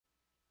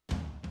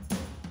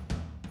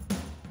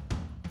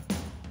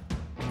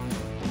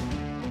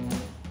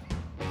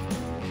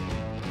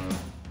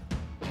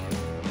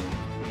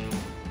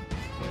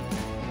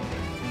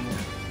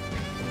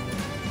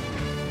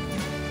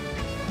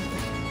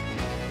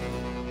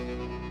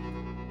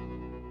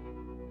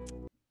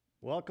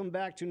Welcome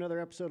back to another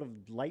episode of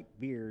Light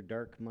Beer,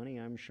 Dark Money.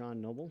 I'm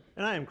Sean Noble.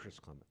 And I am Chris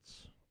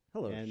Clements.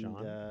 Hello,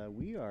 Sean. And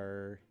we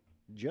are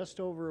just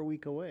over a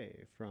week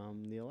away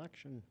from the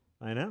election.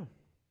 I know.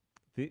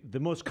 The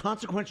most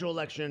consequential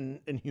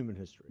election in human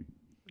history.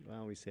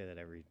 Well, we say that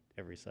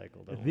every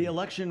cycle, don't we? The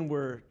election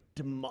where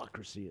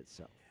democracy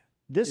itself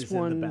This is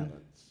one, in the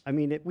balance. I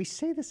mean, we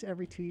say this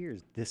every 2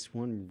 years. This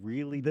one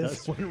really This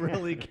does. one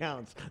really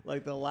counts,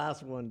 like the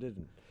last one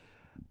didn't.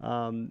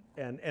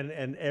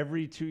 And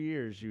every 2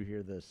 years you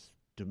hear this,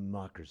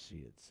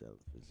 democracy itself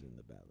is in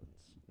the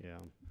balance. Yeah.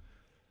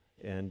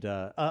 And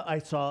I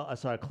saw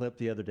a clip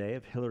the other day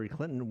of Hillary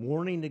Clinton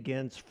warning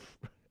against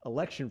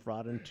election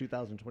fraud in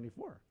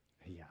 2024.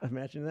 Yeah.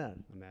 Imagine that.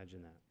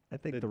 Imagine that. I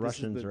think the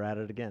Russians are at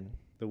it again.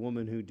 The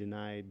woman who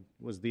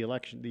was the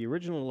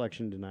original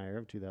election denier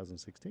of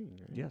 2016,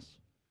 right? Yes.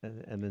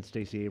 And then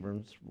Stacey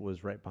Abrams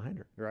was right behind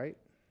her. Right?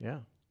 Yeah.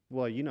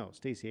 Well, you know,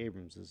 Stacey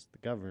Abrams is the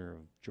governor of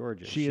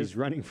Georgia. She's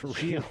running for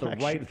She is the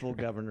re-election. rightful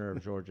governor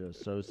of Georgia.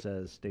 So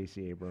says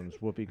Stacey Abrams,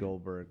 Whoopi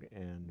Goldberg,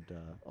 and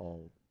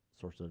all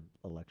sorts of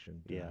election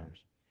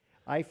deniers.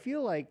 I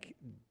feel like,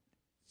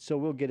 so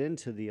we'll get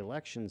into the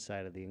election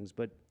side of things,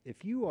 but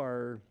if you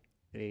are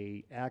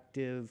a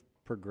active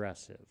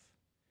progressive,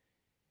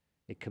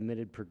 a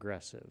committed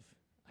progressive,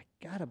 I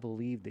gotta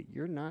believe that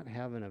you're not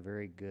having a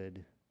very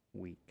good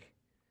week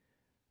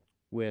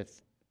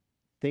with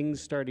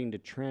things starting to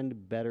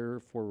trend better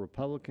for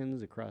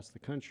Republicans across the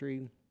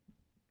country,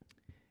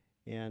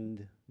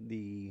 and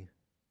the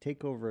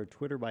takeover of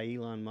Twitter by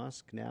Elon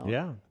Musk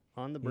now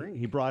on the brink.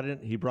 He brought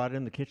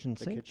in the kitchen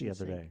sink the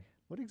other day.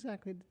 What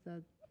exactly did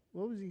that?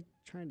 What was he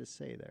trying to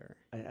say there?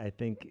 I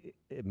think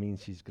it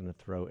means he's going to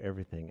throw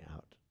everything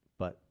out,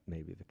 but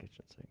maybe the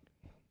kitchen sink.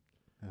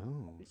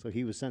 Oh, so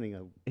he was sending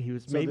a. He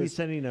was So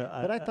sending a.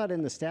 But I thought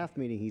in the staff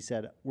meeting he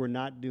said we're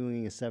not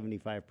doing a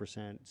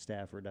 75%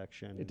 staff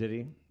reduction. Did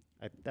he?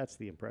 That's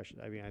the impression.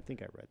 I mean, I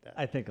think I read that.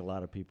 I think a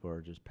lot of people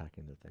are just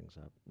packing their things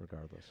up,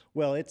 regardless.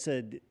 Well,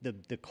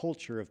 the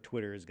culture of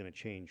Twitter is going to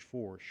change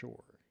for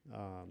sure.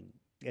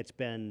 It's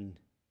been,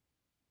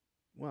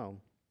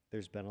 well,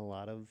 there's been a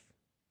lot of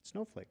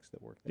snowflakes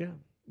that work there. Yeah.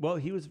 Well,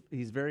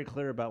 he's very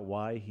clear about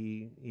why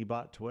he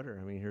bought Twitter.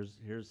 I mean,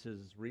 here's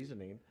his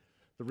reasoning.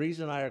 The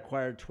reason I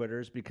acquired Twitter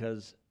is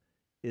because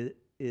it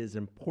is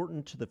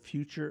important to the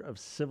future of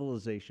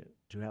civilization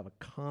to have a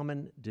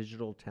common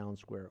digital town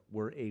square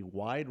where a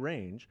wide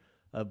range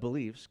of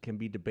beliefs can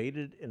be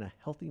debated in a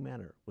healthy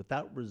manner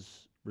without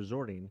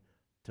resorting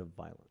to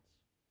violence.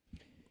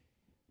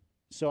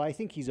 So I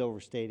think he's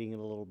overstating it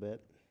a little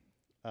bit.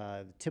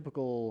 The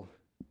typical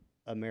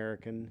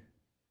American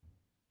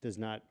does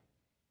not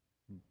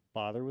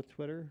bother with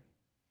Twitter.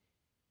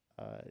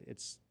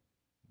 It's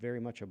very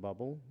much a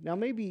bubble. Now,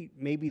 maybe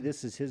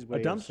this is his way A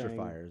of dumpster saying,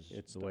 fire is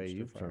it's the way dumpster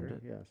you've termed fire,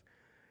 it. Yes.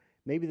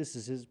 Maybe this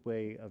is his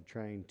way of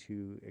trying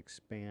to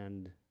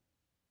expand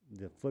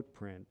the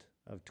footprint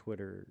of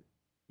Twitter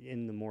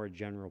in the more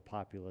general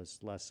populace,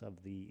 less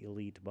of the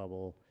elite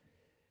bubble,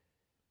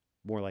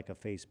 more like a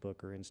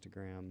Facebook or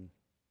Instagram.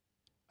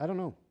 I don't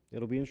know.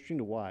 It'll be interesting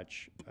to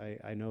watch.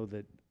 I know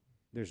that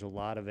there's a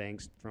lot of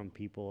angst from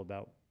people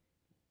about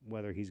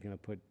whether he's going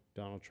to put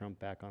Donald Trump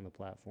back on the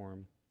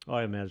platform. Oh,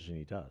 I imagine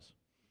he does.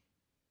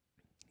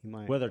 He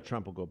might. Whether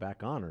Trump will go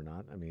back on or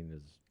not, I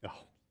mean,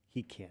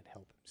 He can't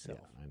help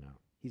himself. I know.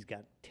 He's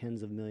got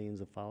tens of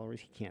millions of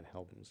followers. He can't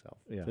help himself.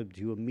 Yeah.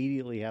 To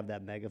immediately have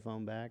that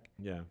megaphone back,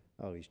 Yeah.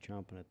 oh, he's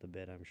chomping at the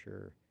bit, I'm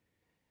sure.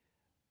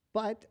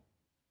 But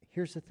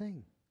here's the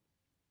thing.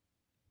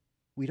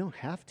 We don't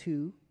have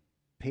to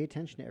pay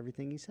attention to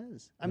everything he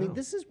says. I mean,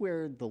 this is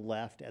where the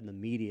left and the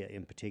media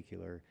in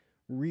particular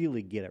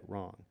really get it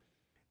wrong.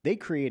 They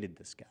created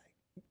this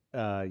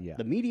guy. Yeah.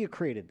 The media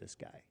created this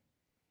guy.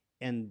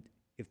 And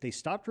if they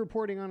stopped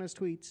reporting on his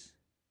tweets,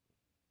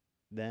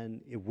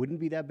 then it wouldn't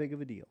be that big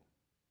of a deal.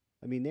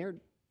 I mean,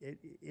 it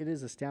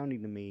is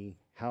astounding to me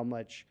how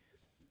much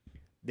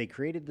they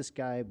created this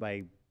guy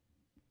by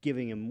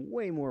giving him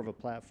way more of a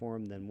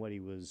platform than what he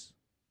was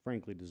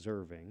frankly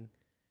deserving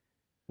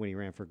when he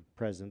ran for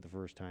president the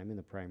first time in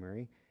the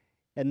primary.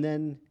 And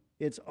then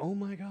it's, oh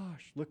my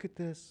gosh, look at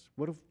this.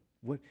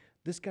 What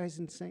this guy's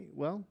insane.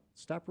 Well,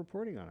 stop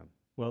reporting on him.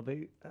 Well,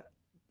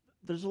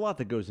 there's a lot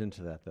that goes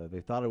into that, though.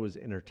 They thought it was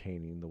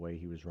entertaining the way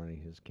he was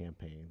running his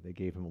campaign. They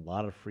gave him a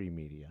lot of free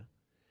media.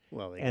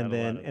 Well,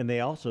 and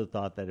they also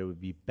thought that it would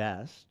be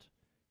best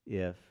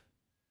if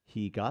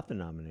he got the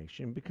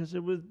nomination because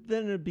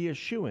it'd be a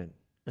shoo-in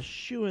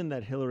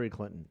that Hillary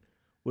Clinton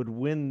would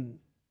win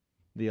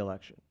the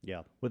election.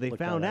 Yeah. What they Look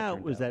how found that out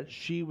turned was that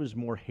she was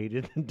more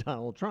hated than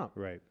Donald Trump.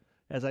 Right.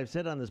 As I've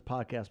said on this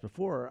podcast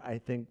before, I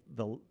think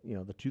the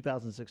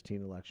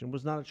 2016 election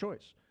was not a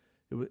choice.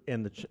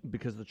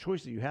 Because the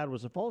choice that you had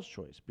was a false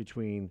choice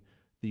between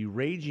the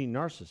raging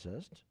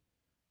narcissist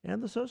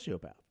and the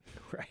sociopath.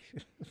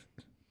 Right.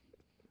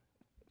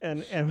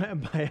 And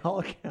by all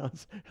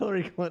accounts,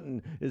 Hillary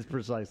Clinton is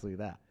precisely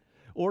that.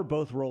 or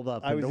both rolled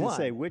up I was into going one. to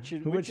say, which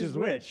is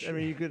which? I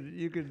mean,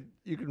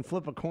 you can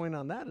flip a coin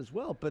on that as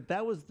well. But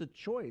that was the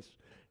choice,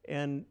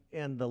 and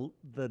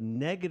the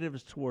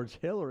negatives towards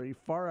Hillary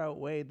far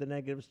outweighed the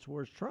negatives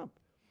towards Trump,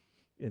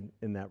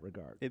 in that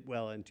regard.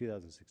 Well, in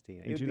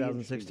 2016. In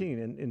 2016,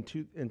 and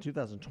in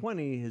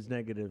 2020, his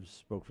negatives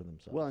spoke for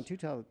themselves. Well, in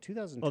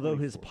 2024. Although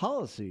his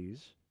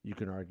policies, you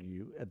can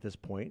argue at this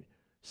point,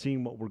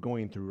 seeing what we're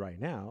going through right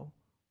now,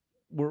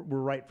 were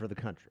right for the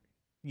country.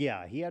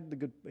 Yeah, he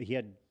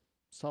had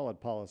solid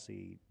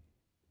policy.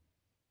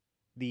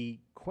 The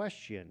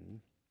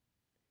question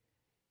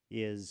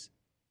is,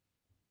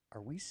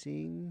 are we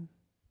seeing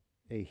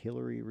a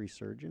Hillary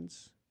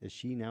resurgence? Is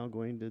she now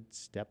going to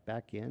step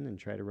back in and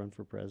try to run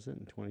for president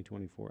in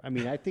 2024? I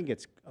mean, I think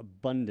it's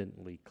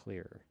abundantly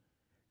clear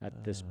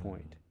at this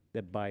point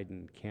that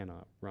Biden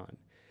cannot run.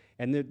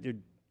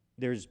 And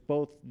there's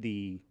both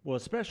the Well,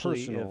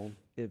 especially personal,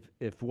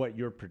 if what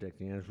you're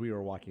predicting, and as we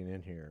were walking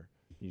in here,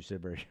 you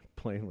said very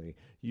plainly,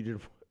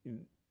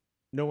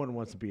 no one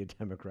wants to be a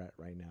Democrat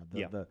right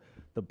now.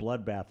 The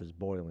bloodbath is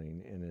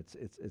boiling, and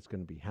it's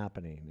going to be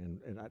happening.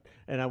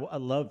 And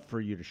I'd love for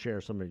you to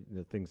share some of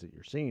the things that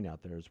you're seeing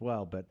out there as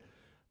well. But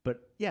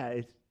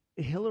yeah,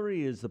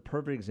 Hillary is the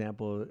perfect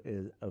example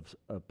of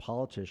a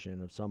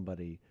politician, of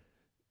somebody,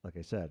 like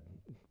I said,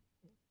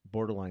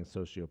 borderline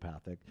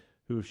sociopathic,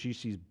 who, if she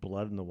sees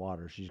blood in the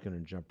water, she's going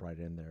to jump right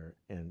in there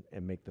and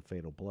make the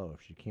fatal blow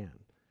if she can.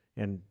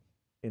 And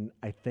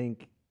I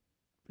think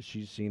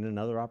she's seen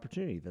another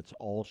opportunity. That's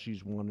all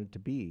she's wanted to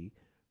be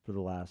for the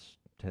last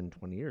 10,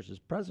 20 years, is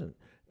president.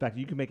 In fact,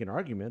 you can make an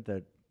argument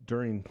that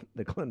during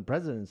the Clinton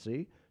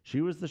presidency, she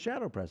was the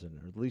shadow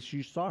president, or at least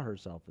she saw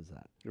herself as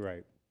that.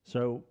 right?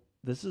 So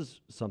this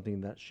is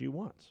something that she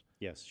wants.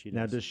 Yes, she does.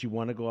 Now, does she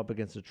want to go up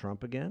against a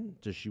Trump again?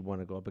 Does she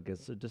want to go up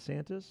against a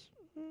DeSantis?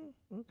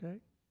 Okay,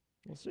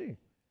 we'll see.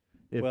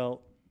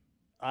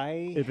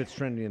 If it's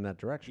trending in that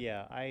direction.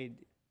 Yeah, I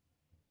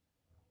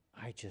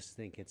just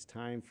think it's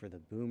time for the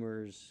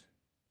boomers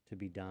to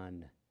be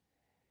done.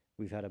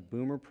 We've had a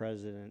boomer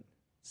president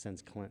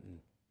since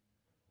Clinton.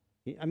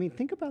 I mean,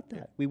 think about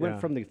that. We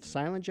went from the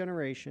silent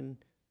generation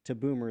to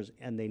boomers,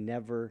 and they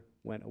never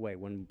went away.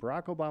 When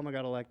Barack Obama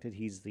got elected,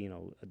 he's the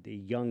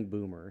young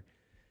boomer,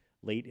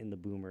 late in the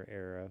boomer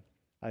era.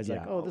 I was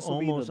like, oh, this will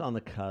be almost on the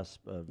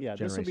cusp of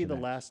this will be the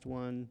X. last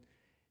one.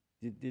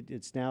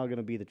 It's now going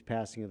to be the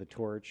passing of the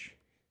torch.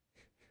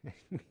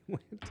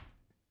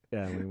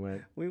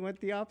 We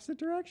went the opposite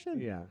direction.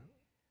 Yeah.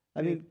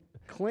 I mean,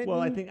 Clinton,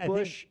 well, I think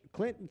Bush,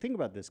 Clinton. Think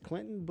about this: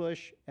 Clinton,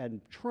 Bush,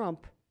 and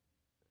Trump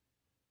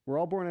were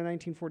all born in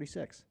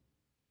 1946.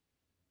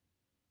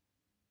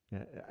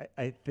 Yeah,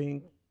 I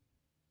think.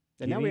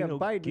 And now we have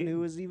Biden,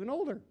 who is even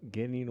older.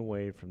 Getting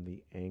away from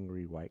the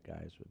angry white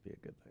guys would be a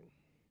good thing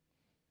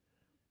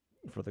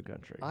for the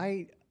country.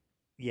 I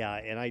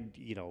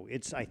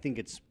think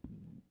it's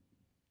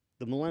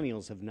the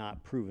millennials have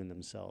not proven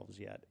themselves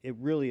yet. It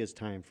really is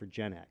time for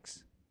Gen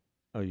X.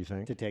 Oh, you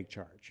think? To take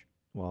charge.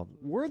 Well,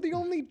 we're the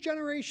only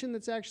generation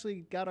that's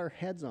actually got our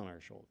heads on our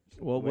shoulders.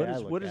 Well,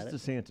 what is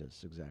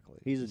DeSantis exactly?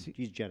 He's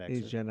Gen Xer.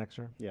 He's Gen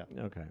Xer? Yeah.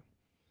 Okay.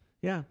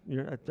 Yeah,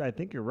 I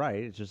think you're right.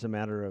 It's just a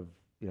matter of,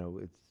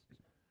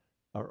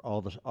 are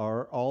all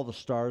the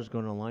stars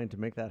going to align to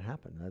make that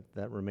happen?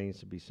 That remains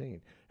to be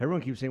seen.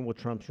 Everyone keeps saying, well,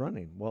 Trump's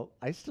running. Well,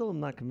 I still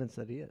am not convinced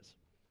that he is.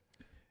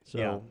 So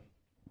yeah,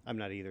 I'm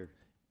not either.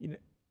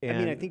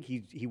 I think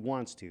he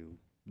wants to,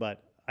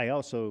 but I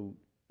also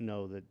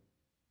know that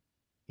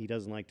he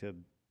doesn't like to.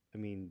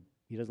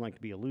 He doesn't like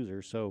to be a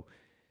loser. So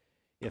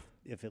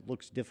if it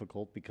looks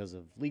difficult because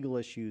of legal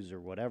issues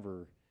or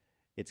whatever,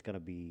 it'll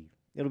be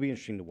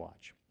interesting to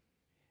watch.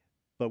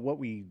 But what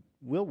we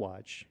will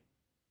watch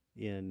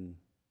in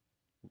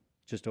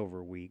just over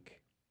a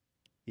week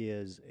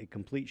is a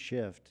complete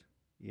shift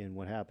in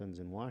what happens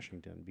in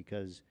Washington,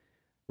 because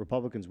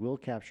Republicans will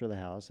capture the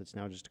House. It's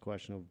now just a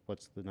question of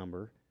what's the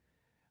number.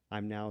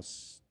 I'm now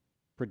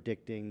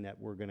predicting that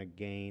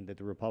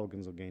the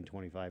Republicans will gain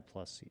 25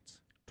 plus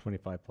seats.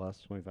 25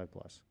 plus? 25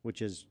 plus,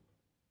 which is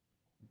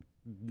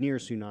near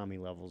tsunami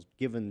levels,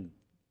 given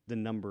the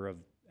number of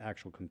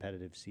actual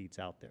competitive seats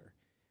out there.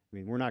 I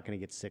mean, we're not going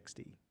to get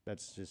 60.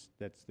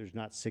 There's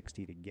not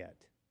 60 to get.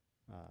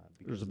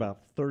 There's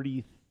about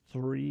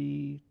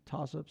 33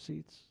 toss-up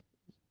seats.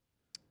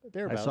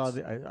 Thereabouts.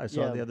 I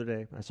saw the other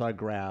day. I saw a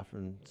graph,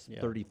 and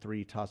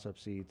 33 toss-up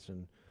seats,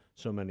 and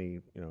so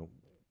many,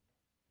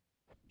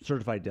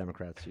 certified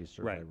Democrat seats,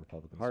 certified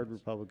Republican hard seats.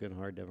 Republican,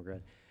 hard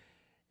Democrat.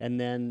 And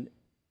then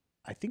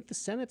I think the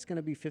Senate's going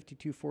to be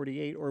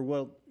 52-48, or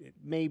it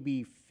may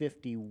be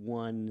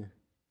 51-40.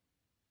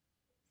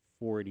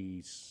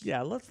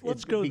 Yeah,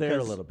 let's go there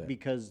a little bit.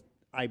 Because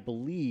I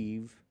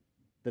believe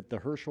that the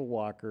Herschel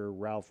Walker,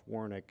 Ralph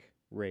Warnock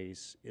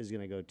race is going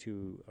to go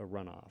to a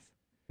runoff.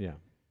 Yeah.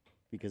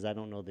 Because I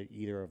don't know that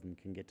either of them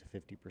can get to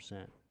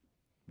 50%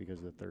 because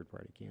of the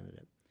third-party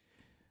candidate.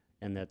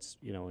 And that's,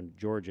 in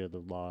Georgia, the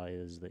law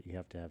is that you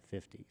have to have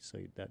 50, so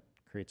that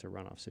creates a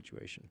runoff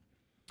situation.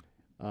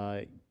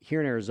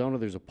 Here in Arizona,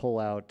 there's a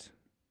pullout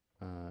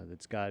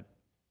that's got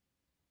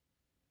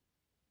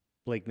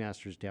Blake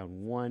Masters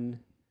down 1.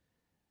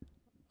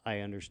 I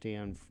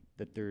understand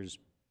that there's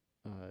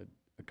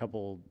a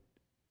couple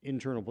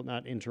internal, but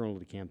not internal to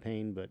the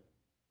campaign, but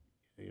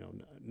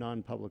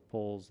non-public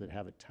polls that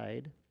have it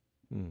tied.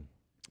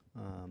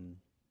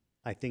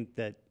 I think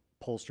that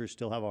pollsters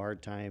still have a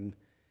hard time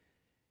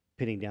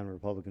pinning down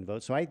Republican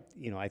votes. So I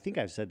think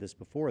I've said this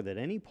before, that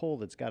any poll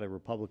that's got a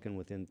Republican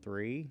within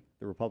 3,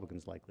 the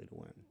Republican's likely to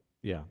win.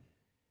 Yeah.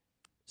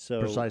 So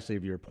Precisely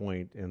of your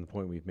point and the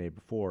point we've made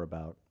before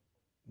about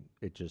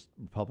it, just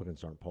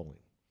Republicans aren't polling.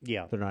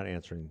 Yeah. They're not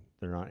answering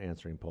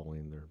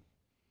polling.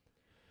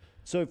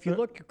 So if you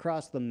look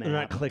across the map, They're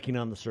not clicking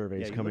on the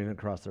surveys you coming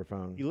across their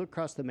phone. You look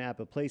across the map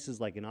at places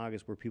like in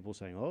August where people are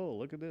saying, "Oh,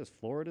 look at this,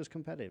 Florida's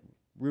competitive.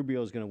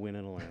 Rubio's going to win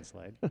in a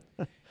landslide."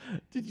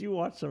 Did you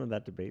watch some of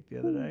that debate the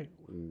other day?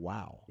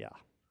 Wow. Yeah.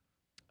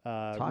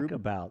 Talk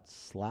about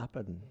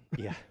slapping.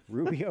 Yeah,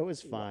 Rubio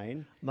is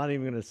fine. I'm not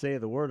even going to say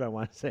the word I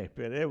want to say,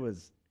 but it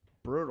was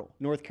brutal.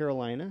 North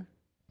Carolina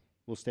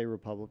will stay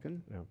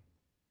Republican. Yeah.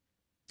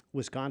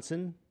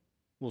 Wisconsin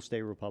will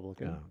stay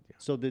Republican. Yeah.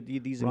 So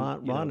these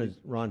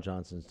Ron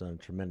Johnson's done a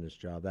tremendous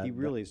job. He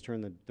really has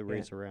turned the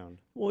race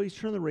around. Well, he's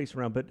turned the race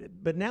around,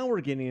 but now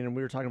we're getting, and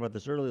we were talking about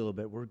this earlier a little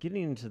bit, we're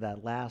getting into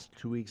that last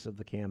 2 weeks of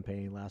the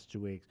campaign,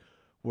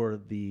 where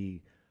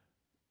the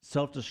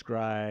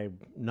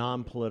self-described,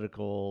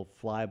 non-political,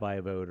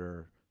 fly-by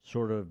voter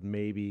sort of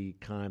maybe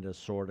kind of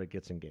sort of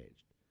gets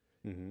engaged.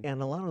 Mm-hmm.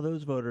 And a lot of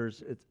those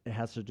voters, it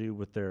has to do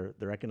with their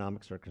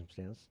economic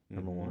circumstance,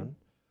 number one.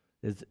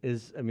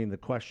 The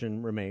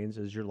question remains,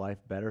 is your life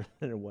better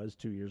than it was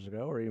 2 years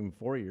ago or even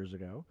 4 years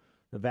ago?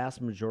 The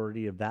vast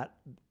majority of that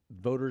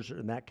voters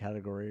in that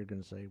category are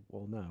going to say,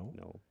 well, no.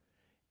 No.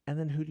 And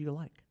then who do you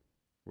like?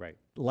 Right.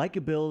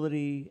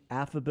 Likability,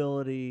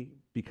 affability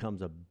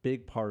becomes a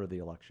big part of the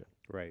election.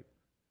 Right.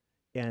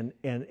 And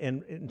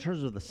in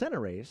terms of the Senate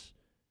race,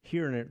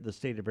 here in the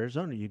state of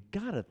Arizona, you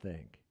got to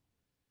think,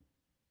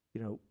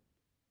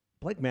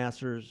 Blake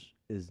Masters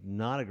is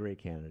not a great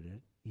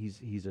candidate.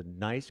 He's a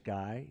nice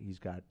guy. He's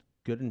got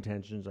good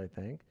intentions, I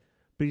think,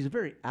 but he's a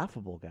very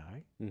affable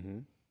guy. Mm-hmm.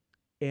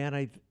 And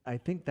I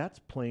think that's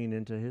playing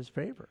into his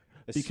favor.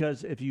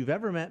 Because if you've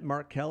ever met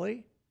Mark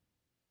Kelly,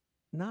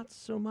 not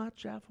so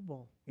much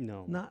affable.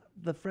 No. Not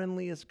the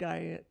friendliest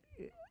guy,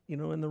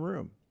 in the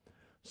room.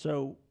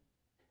 So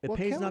it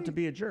pays not to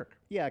be a jerk.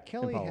 Yeah,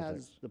 Kelly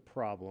has the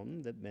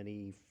problem that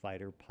many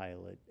fighter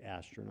pilot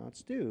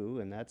astronauts do,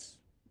 and that's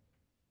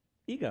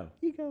ego.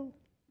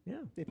 Yeah.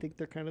 They think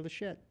they're kind of the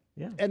shit.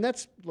 Yeah. And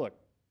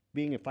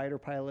being a fighter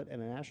pilot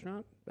and an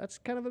astronaut, that's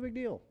kind of a big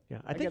deal. Yeah.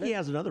 I think he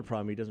has another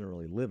problem. He doesn't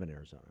really live in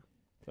Arizona.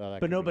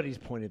 But nobody's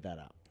pointed that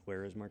out.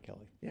 Where is Mark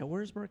Kelly? Yeah,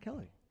 where's Mark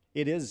Kelly?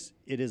 It is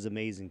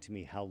amazing to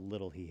me how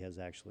little he has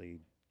actually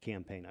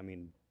campaigned. I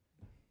mean,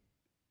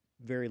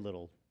 very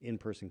little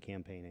in-person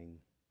campaigning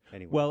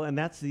anyway. Well, and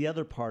that's the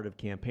other part of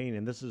campaign,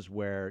 and this is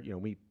where,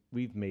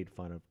 we've made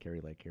fun of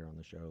Carrie Lake here on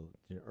the show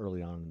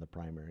early on in the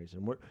primaries,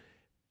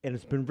 and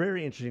it's been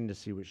very interesting to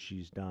see what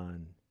she's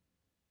done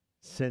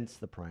since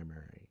the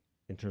primary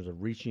in terms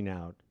of reaching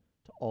out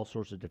to all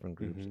sorts of different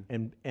groups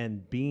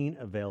and being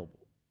available.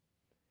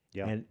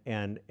 Yeah.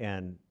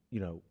 And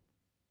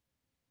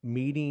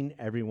meeting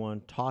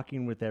everyone,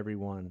 talking with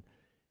everyone,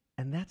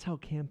 and that's how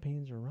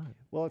campaigns are run.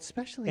 Well,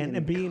 especially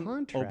and being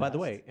contrast. Oh, by the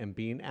way, and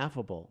being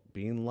affable,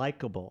 being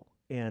likable.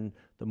 And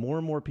the more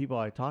and more people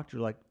I talk to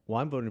are like, well,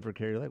 I'm voting for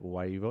Carrie Lake. Well,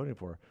 why are you voting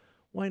for her?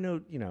 Well, I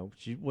know,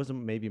 she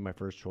wasn't maybe my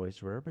first choice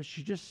for her, but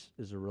she just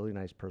is a really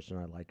nice person.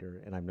 I like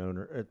her, and I've known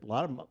her. A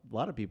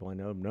lot of people I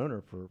know have known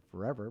her for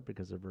forever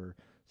because of her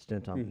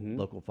stint on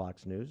local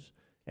Fox News,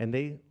 and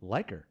they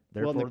like her.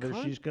 Therefore,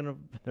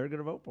 they're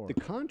gonna vote for her.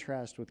 The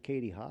contrast with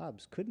Katie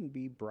Hobbs couldn't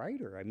be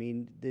brighter. I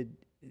mean,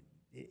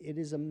 it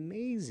is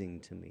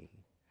amazing to me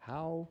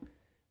how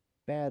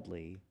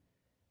badly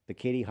the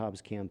Katie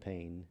Hobbs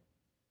campaign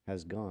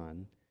has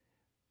gone,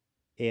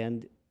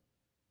 and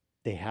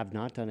they have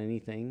not done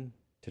anything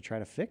to try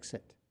to fix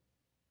it.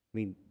 I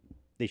mean,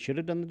 they should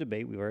have done the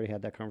debate. We've already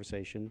had that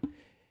conversation.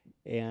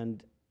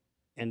 And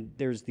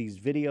there's these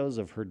videos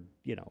of her,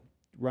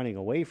 running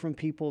away from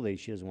people.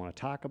 She doesn't want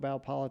to talk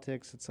about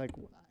politics. It's like,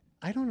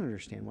 I don't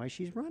understand why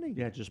she's running.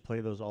 Yeah, just play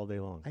those all day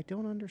long. I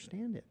don't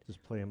understand it.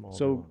 Just play them all day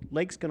So long.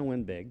 Lake's going to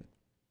win big.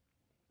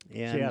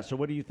 And so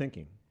what are you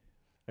thinking?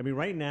 I mean,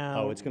 right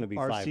now, it's going to be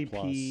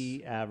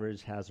RCP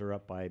average has her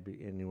up by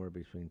anywhere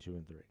between 2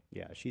 and 3.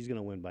 Yeah, she's going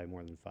to win by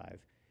more than 5.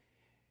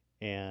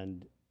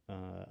 And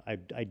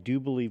I do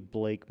believe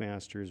Blake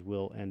Masters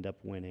will end up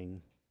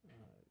winning.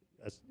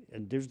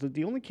 And there's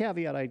the only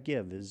caveat I'd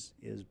give is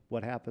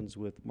what happens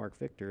with Mark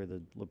Victor,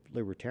 the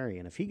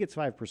Libertarian. If he gets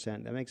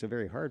 5%, that makes it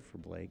very hard for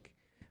Blake.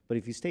 But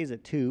if he stays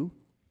at 2,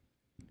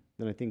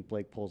 then I think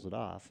Blake pulls it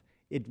off.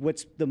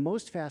 What's the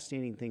most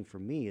fascinating thing for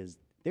me is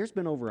there's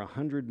been over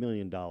 $100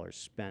 million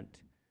spent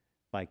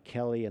by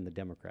Kelly and the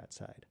Democrat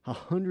side.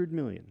 $100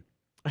 million.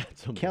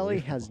 That's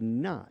Kelly has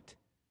not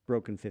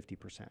broken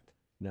 50%.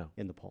 No.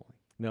 In the polling.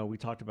 No, we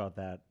talked about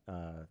that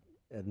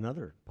at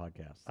another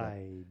podcast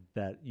I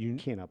that you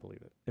cannot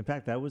believe it. In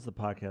fact, that was the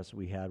podcast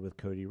we had with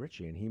Cody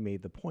Ritchie, and he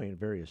made the point, a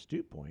very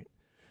astute point,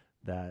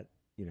 that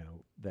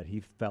that he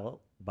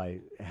felt by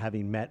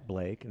having met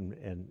Blake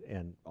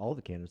and all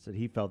the candidates that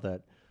he felt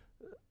that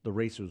the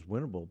race was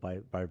winnable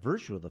by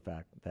virtue of the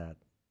fact that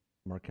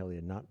Mark Kelly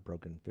had not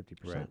broken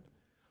 50%.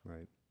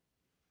 Right.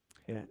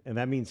 And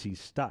that means he's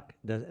stuck.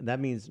 That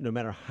means no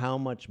matter how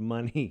much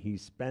money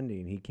he's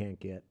spending, he can't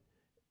get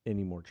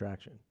any more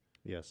traction.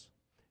 Yes.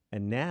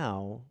 And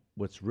now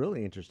what's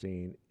really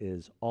interesting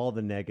is all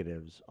the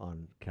negatives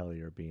on Kelly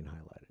are being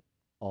highlighted.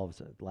 All of a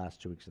sudden, the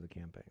last 2 weeks of the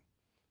campaign.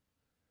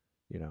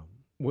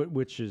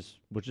 Which is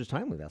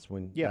timely. That's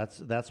when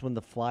that's when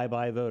the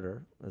flyby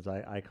voter, as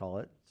I call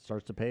it,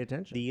 starts to pay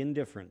attention. The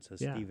indifference, as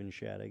Stephen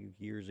Shadegg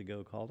years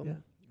ago called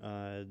them.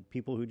 Yeah.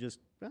 People who just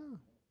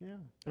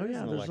there's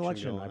an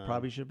election. I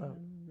probably should vote.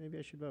 Maybe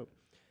I should vote.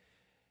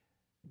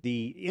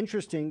 There's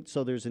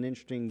an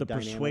interesting the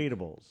dynamic.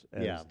 Persuadables,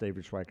 as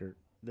David Schweikert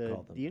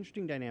called them. The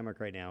interesting dynamic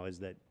right now is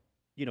that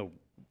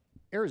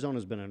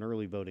Arizona's been an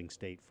early voting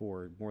state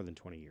for more than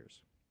 20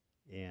 years,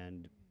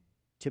 and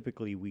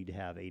typically we'd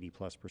have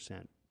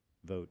 80+%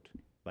 vote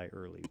by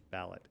early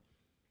ballot.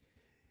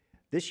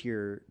 This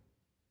year,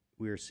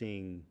 we're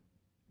seeing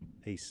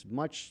a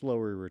much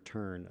slower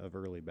return of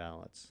early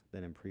ballots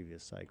than in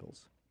previous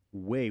cycles.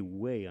 Way,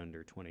 way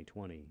under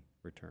 2020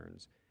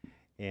 returns.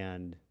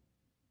 And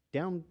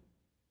down,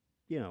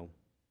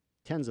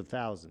 tens of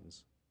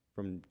thousands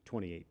from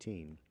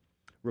 2018.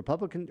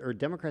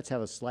 Democrats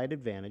have a slight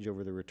advantage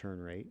over the return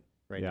rate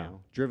right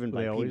now, driven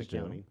by Pima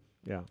County.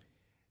 Yeah.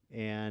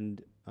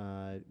 And,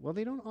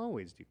 they don't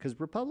always do. Because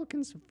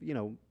Republicans,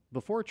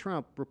 before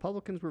Trump,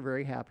 Republicans were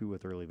very happy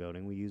with early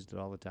voting. We used it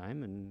all the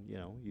time and,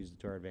 used it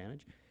to our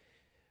advantage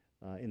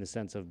in the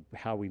sense of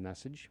how we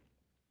message.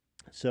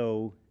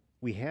 So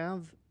we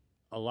have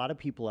a lot of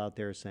people out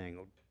there saying,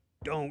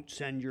 don't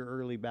send your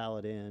early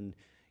ballot in.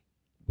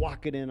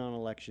 Walk it in on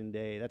election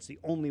day. That's the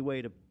only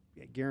way to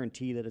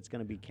guarantee that it's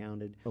going to be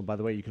counted. Oh, by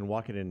the way, you can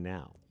walk it in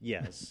now.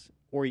 Yes.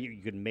 Or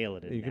you can mail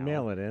it in. You can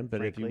mail it in, but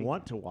frankly, if you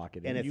want to walk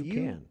it in, you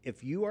can.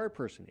 If you are a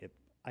person,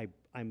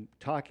 I'm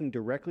talking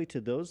directly to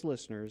those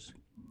listeners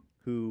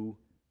who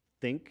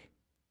think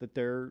that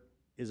there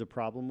is a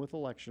problem with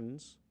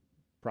elections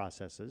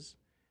processes,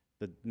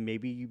 that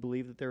maybe you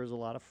believe that there is a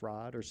lot of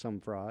fraud or some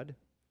fraud.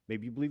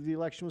 Maybe you believe the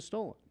election was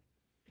stolen.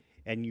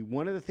 And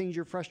one of the things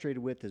you're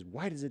frustrated with is,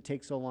 why does it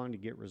take so long to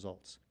get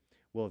results?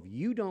 Well, if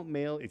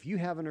you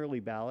have an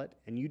early ballot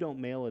and you don't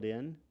mail it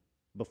in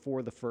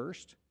before the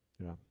 1st,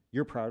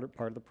 you're part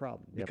of the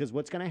problem. Yep. Because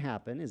what's going to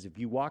happen is if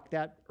you walk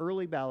that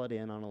early ballot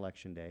in on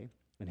election day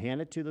and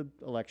hand it to the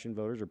election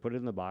voters or put it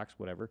in the box,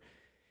 whatever,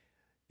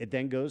 it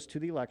then goes to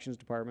the elections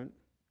department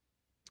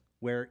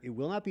where it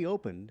will not be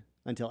opened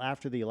until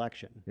after the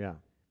election. Yeah.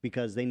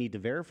 Because they need to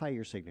verify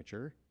your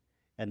signature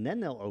and then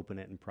they'll open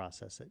it and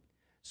process it.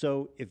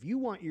 So if you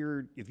want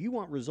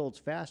results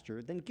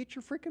faster, then get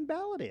your freaking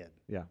ballot in.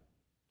 Yeah.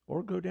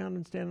 Or go down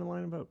and stand in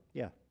line and vote.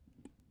 Yeah.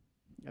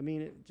 I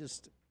mean,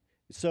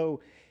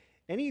 so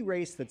any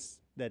race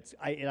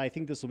and I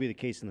think this will be the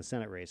case in the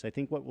Senate race. I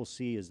think what we'll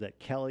see is that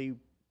Kelly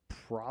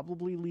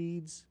probably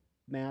leads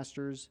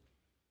Masters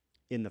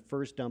in the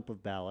first dump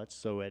of ballots.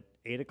 So at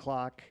 8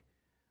 o'clock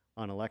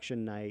on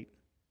election night,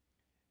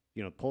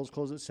 polls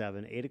close at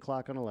 7, 8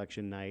 o'clock on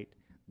election night,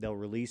 they'll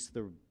release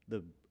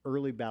the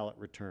early ballot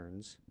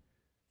returns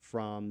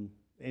from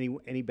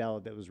any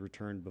ballot that was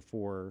returned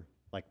before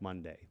like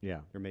Monday. Yeah.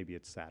 Or maybe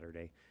it's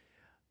Saturday.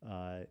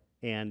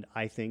 And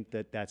I think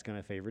that that's going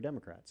to favor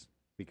Democrats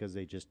because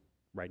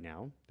right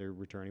now, they're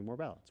returning more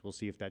ballots. We'll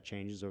see if that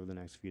changes over the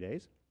next few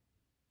days.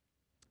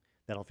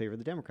 That'll favor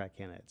the Democrat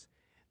candidates.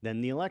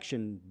 Then the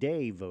election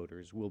day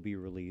voters will be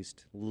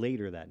released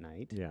later that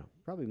night. Yeah.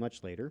 Probably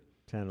much later.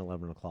 10,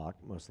 11 o'clock,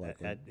 most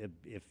likely.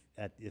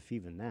 If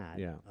even that.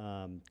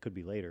 Yeah. Could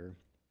be later.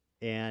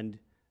 And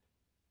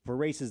for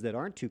races that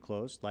aren't too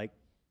close, like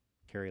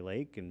Kari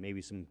Lake and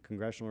maybe some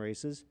congressional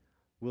races,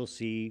 we'll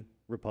see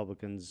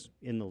Republicans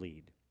in the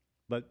lead.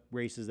 But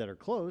races that are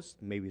close,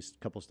 maybe a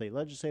couple state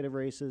legislative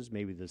races,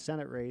 maybe the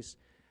Senate race,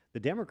 the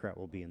Democrat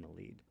will be in the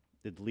lead.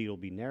 The lead will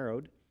be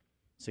narrowed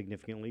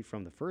significantly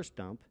from the first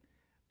dump,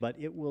 but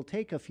it will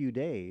take a few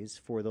days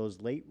for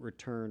those late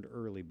returned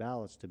early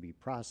ballots to be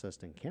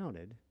processed and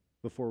counted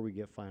before we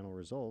get final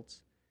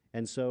results.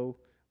 And so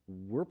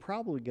we're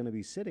probably going to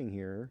be sitting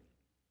here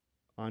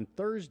on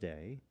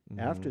Thursday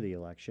after the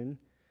election,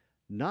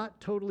 not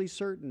totally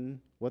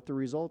certain what the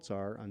results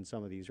are on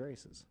some of these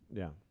races.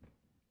 Yeah.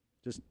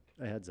 Just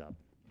a heads up.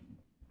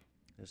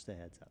 Just a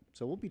heads up.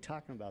 So we'll be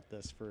talking about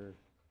this for...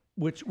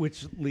 Which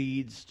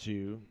leads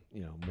to,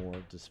 more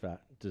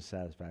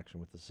dissatisfaction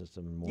with the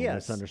system and more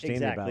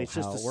misunderstanding about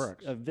how it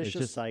works. A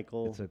vicious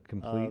cycle. It's a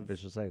complete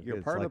vicious cycle.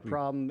 You're part of the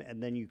problem,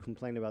 and then you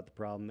complain about the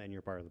problem, and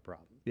you're part of the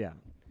problem. Yeah.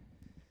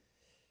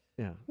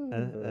 Yeah.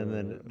 And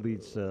then it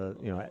leads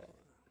to,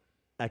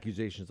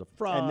 accusations of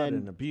fraud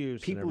and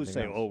abuse. People who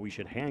say, else. we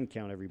should hand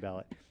count every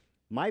ballot.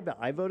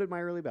 I voted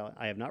my early ballot.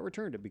 I have not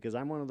returned it because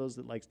I'm one of those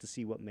that likes to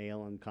see what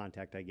mail and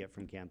contact I get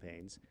from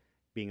campaigns.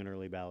 being an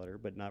early balloter,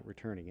 but not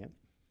returning it.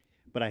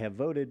 But I have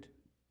voted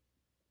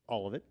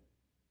all of it.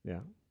 Yeah.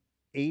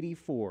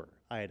 84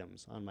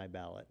 items on my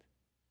ballot.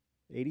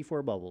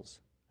 84 bubbles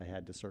I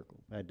had to circle.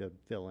 I had to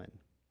fill in.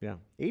 Yeah.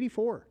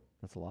 84.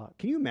 That's a lot.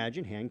 Can you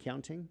imagine hand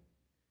counting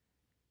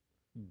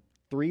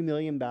 3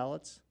 million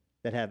ballots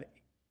that have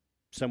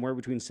somewhere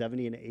between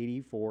 70 and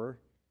 84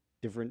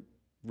 different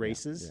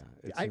races?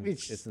 Yeah.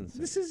 It's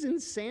insane. This is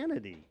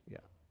insanity. Yeah.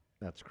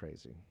 That's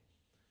crazy.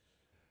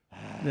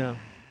 No,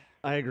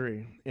 I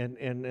agree.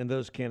 And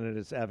those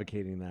candidates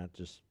advocating that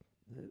just,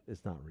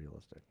 it's not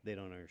realistic. They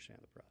don't understand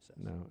the process.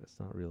 No, it's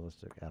not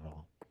realistic at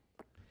all.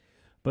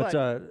 But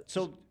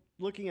so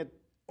looking at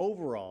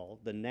overall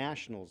the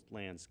national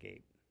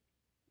landscape,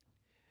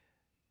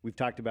 we've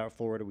talked about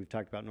Florida, we've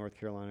talked about North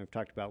Carolina, we've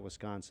talked about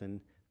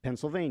Wisconsin,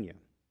 Pennsylvania.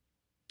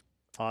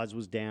 Oz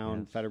was down.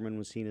 Yes. Fetterman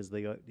was seen as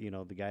the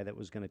guy that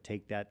was going to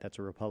take that. That's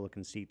a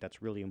Republican seat.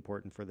 That's really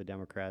important for the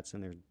Democrats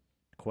in their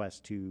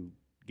quest to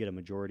get a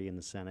majority in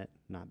the Senate,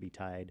 not be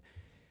tied.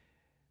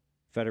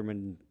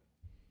 Fetterman,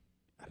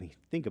 I mean,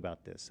 think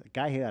about this. A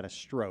guy who had a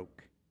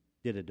stroke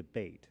did a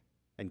debate,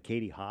 and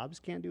Katie Hobbs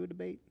can't do a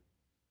debate?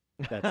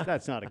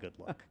 That's not a good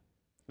look.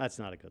 That's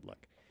not a good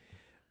look.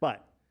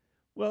 But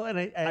well,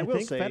 and I will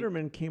think say,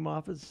 Fetterman came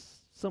off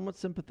as somewhat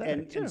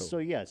sympathetic too. And so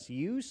yes,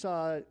 you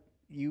saw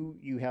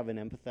you have an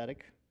empathetic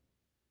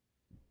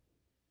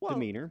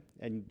demeanor,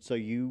 and so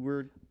you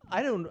were.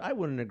 I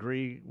wouldn't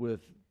agree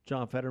with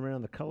John Fetterman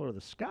on the color of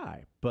the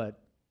sky,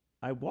 but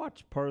I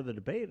watched part of the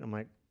debate and I'm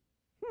like,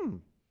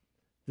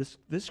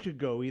 this could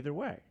go either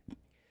way.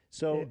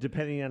 So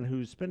depending on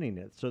who's spinning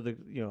it. So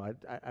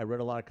I read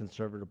a lot of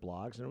conservative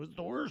blogs and it was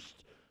the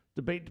worst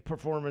debate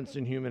performance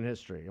in human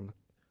history.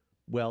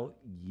 Well,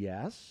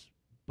 yes,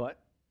 but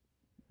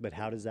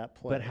how does that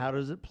play? But how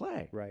does it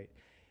play? Right.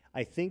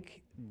 I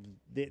think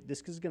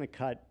this is going to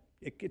cut.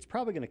 It's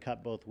probably going to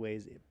cut both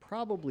ways. It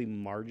probably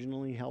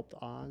marginally helped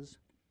Oz,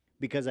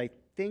 because I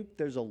think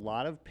there's a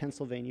lot of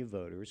Pennsylvania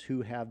voters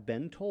who have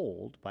been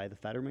told by the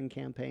Fetterman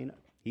campaign,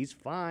 he's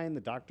fine.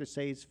 The doctors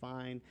say he's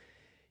fine.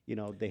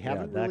 They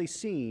haven't really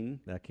seen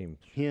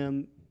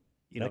him,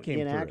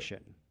 in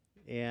action.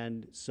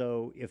 And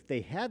so if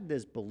they had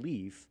this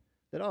belief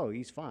that, oh,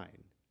 he's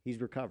fine,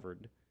 he's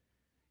recovered,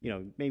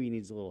 maybe he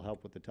needs a little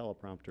help with the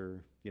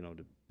teleprompter,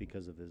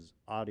 because of his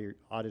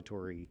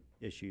auditory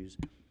issues.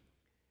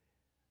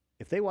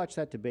 If they watch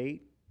that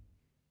debate,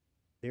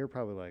 they're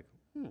probably like,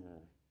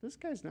 this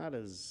guy's not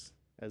as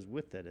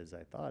with it as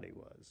I thought he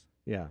was.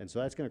 Yeah. And so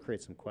that's going to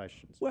create some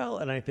questions. Well,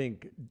 and I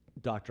think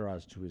Dr.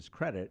 Oz, to his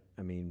credit,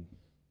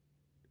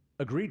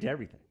 agreed to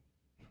everything,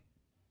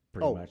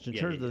 pretty much, in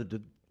terms of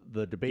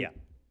the debate.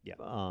 Yeah.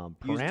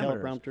 Parameters. Use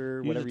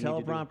teleprompter, whatever Use you a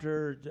need to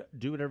teleprompter,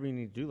 do whatever you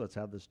need to do. Let's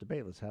have this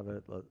debate. Let's have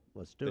it.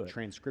 Let's do it. The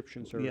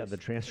transcription service. Yeah, the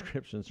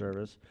transcription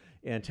service.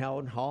 And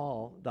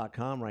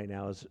townhall.com right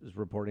now is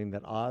reporting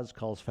that Oz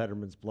calls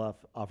Fetterman's bluff,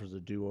 offers a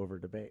do-over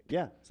debate.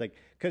 Yeah, it's like,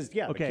 because,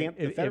 okay,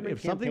 the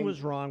if something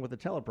was wrong with the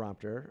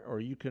teleprompter,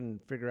 or you can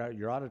figure out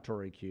your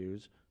auditory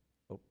cues,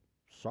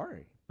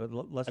 sorry, but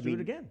let's do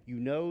it again.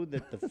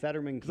 That the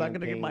Fetterman campaign... Because I'm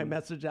going to get my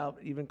message out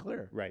even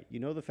clearer. Right.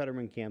 The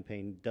Fetterman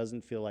campaign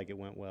doesn't feel like it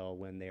went well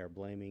when they are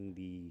blaming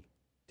the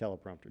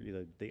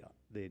teleprompter,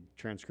 the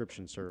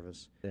transcription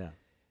service,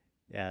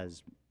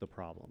 as the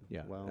problem.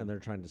 Yeah, well, and they're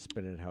trying to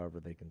spin it however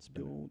they can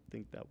spin it. I don't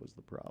think that was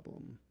the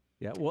problem.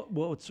 Yeah, well,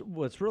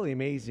 what's really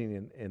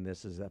amazing in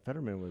this is that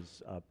Fetterman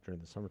was up during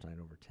the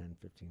summertime over 10,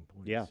 15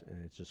 points. Yeah.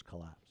 And it's just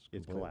collapsed.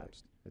 It's completely.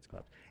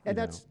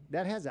 collapsed.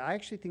 And I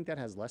actually think that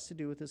has less to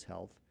do with his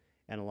health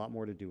and a lot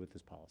more to do with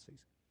his policies.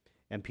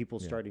 And people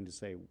starting to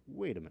say,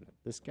 wait a minute,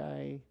 this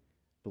guy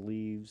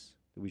believes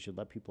that we should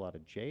let people out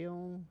of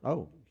jail.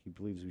 Oh. He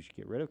believes we should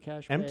get rid of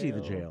cash Empty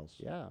bail. the jails.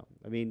 Yeah.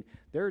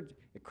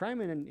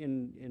 Crime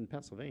in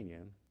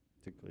Pennsylvania,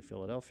 particularly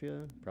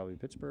Philadelphia, probably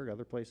Pittsburgh,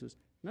 other places,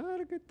 not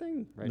a good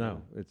thing right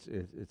now. No,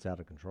 it's out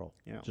of control.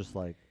 Yeah. Just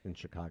like in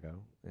Chicago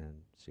and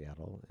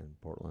Seattle and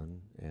Portland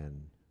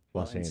and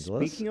Los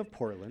Angeles. Speaking of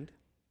Portland,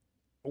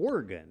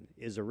 Oregon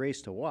is a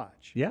race to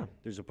watch. Yeah.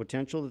 There's a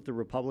potential that the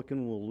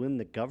Republican will win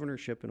the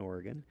governorship in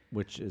Oregon.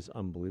 Which is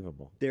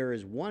unbelievable. There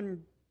is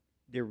one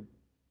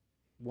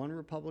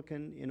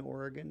Republican in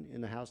Oregon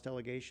in the House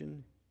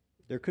delegation.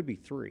 There could be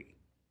three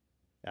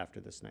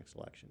after this next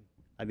election.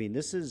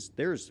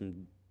 There's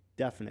some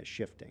definite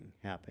shifting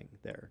happening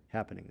there.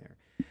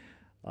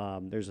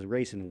 There's a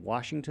race in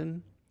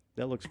Washington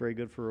that looks very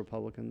good for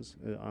Republicans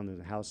on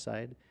the House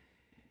side.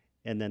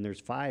 And then there's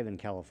 5 in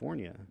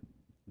California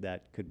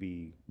that could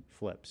be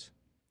flips.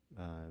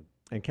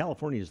 And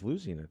California is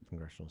losing a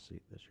congressional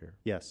seat this year.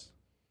 Yes.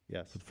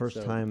 For the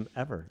first time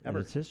ever in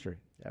its history.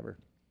 Ever.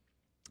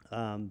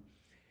 And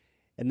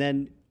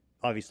then,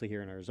 obviously,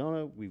 here in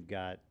Arizona, we've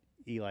got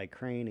Eli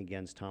Crane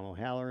against Tom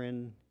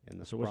O'Halloran.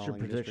 So what's your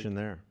prediction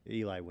there?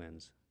 Eli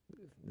wins.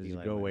 Does he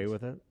go away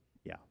with it?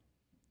 Yeah,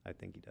 I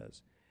think he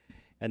does.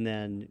 And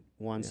then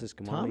Juan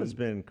Ciscomani. Tom has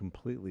been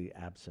completely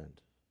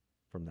absent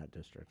from that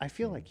district. I it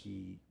feel like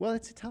seems. well,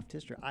 it's a tough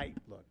district.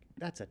 Look,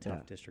 that's a tough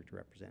Yeah. district to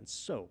represent.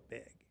 So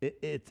big.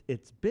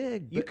 It's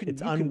big, You but can-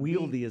 it's you can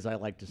unwieldy, be- as I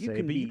like to you say.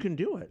 can But you be- can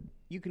do it.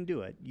 You can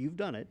do it. You've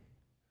done it.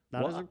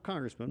 Not Well, as a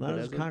congressman, Not but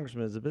as a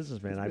congressman, as a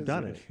businessman, as a I've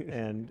done it,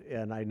 businessman.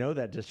 and I know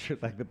that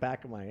district like the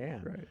back of my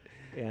hand. Right.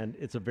 And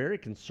it's a very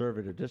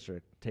conservative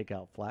district. Take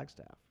out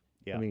Flagstaff.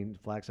 Yeah. I mean,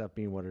 Flagstaff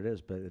being what it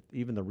is, but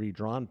even the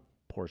redrawn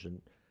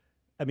portion,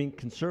 I mean,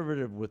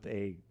 conservative with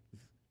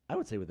I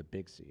would say with a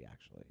big C,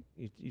 actually.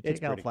 You It's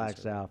take out pretty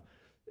Flagstaff,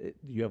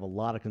 you have a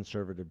lot of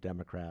conservative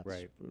Democrats,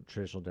 Right.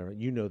 traditional Democrats.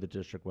 You know the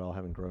district well,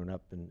 having grown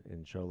up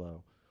in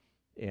Cholo.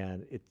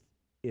 And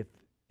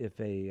if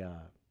a,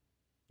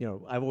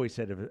 I've always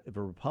said if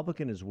a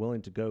Republican is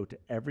willing to go to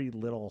every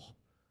little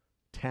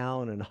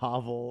town and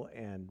hovel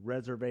and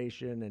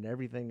reservation and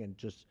everything and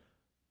just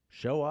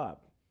show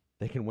up,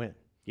 they can win.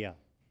 Yeah.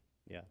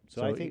 Yeah.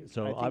 So I think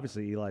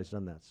obviously Eli's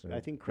done that. So I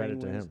think credit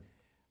Crane to wins. him.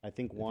 I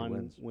think he Juan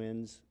wins.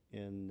 wins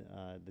in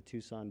the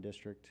Tucson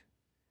district,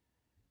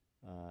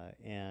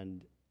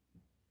 and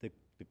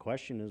the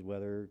question is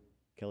whether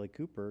Kelly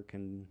Cooper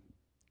can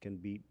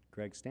beat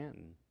Greg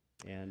Stanton,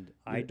 and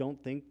I Yeah.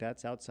 don't think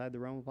that's outside the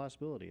realm of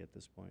possibility at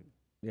this point.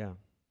 Yeah.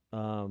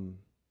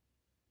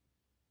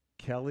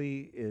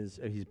 Kelly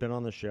he's been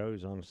on the show. He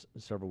was on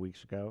several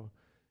weeks ago.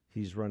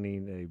 He's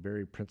running a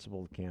very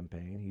principled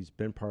campaign. He's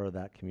been part of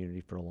that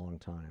community for a long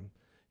time.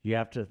 You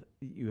have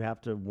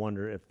to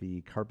wonder if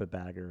the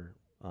carpetbagger,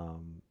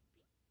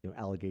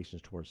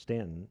 allegations towards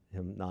Stanton,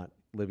 him not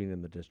living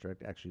in the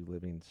district, actually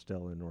living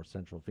still in North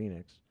Central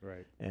Phoenix,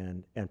 Right.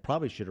 and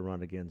probably should have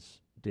run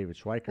against David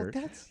Schweikert.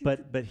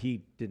 But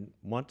he didn't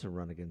want to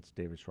run against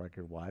David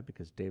Schweikert. Why?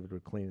 Because David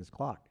would clean his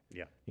clock.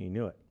 Yeah. He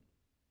knew it.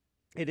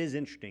 It is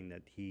interesting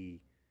that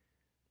he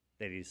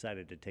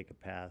decided to take a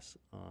pass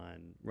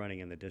on running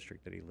in the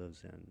district that he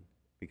lives in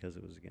because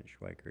it was against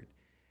Schweikert.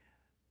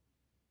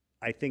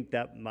 I think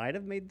that might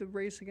have made the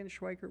race against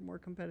Schweikert more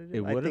competitive.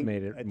 It would have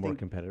made it more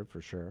competitive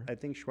for sure. I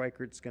think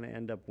Schweikert's going to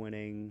end up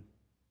winning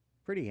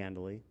pretty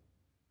handily.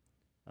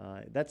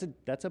 That's a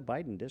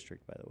Biden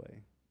district, by the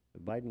way.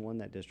 Biden won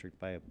that district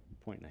by 1.5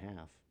 points.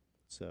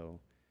 So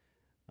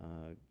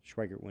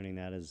Schweikert winning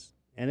that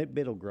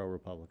it'll grow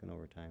Republican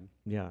over time.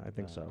 Yeah, I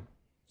think so.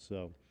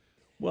 So,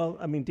 Well,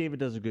 I mean, David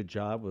does a good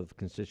job with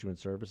constituent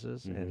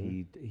services, and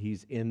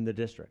he's in the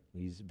district.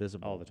 He's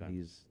visible All the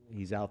time.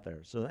 He's out there.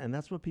 So, and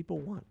that's what people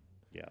want.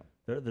 yeah.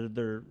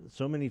 There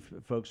so many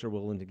folks are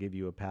willing to give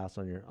you a pass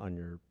on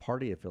your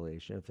party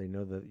affiliation if they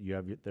know that you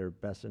have their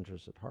best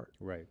interests at heart.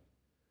 Right.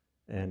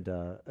 And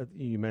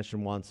you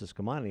mentioned Juan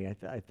Ciscomani.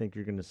 I think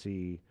you're going to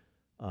see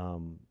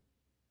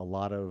a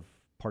lot of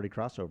party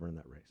crossover in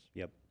that race.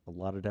 Yep. A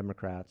lot of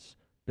Democrats,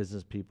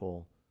 business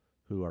people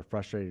who are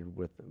frustrated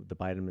with the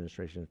Biden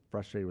administration,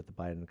 frustrated with the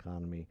Biden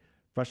economy,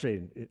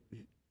 frustrated,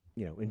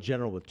 in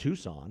general with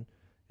Tucson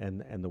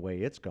and the way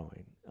it's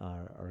going,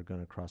 are going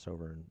to cross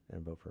over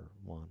and vote for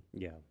Juan.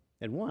 Yeah.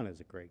 And Juan is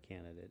a great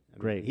candidate. I mean,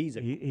 Great.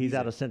 He's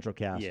out of central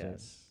casting.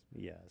 Yes.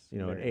 Yes.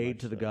 An very aide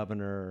much to the so.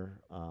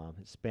 governor,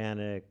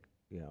 Hispanic,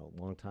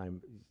 long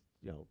time,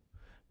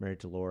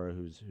 married to Laura,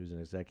 who's an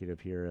executive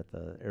here at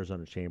the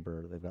Arizona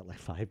Chamber. They've got like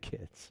 5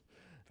 kids.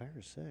 5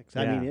 or 6.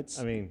 Yeah, I mean, it's.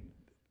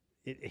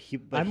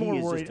 I'm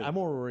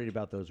more worried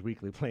about those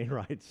weekly plane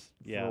rides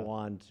Yeah. for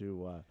Juan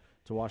to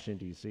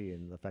Washington D.C.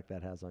 and the effect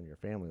that has on your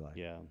family life.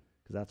 Yeah.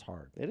 Because that's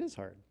hard. It is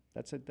hard.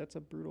 That's a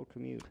brutal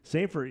commute.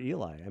 Same for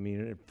Eli. I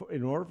mean,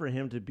 in order for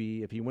him to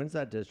be, if he wins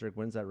that district,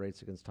 wins that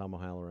race against Tom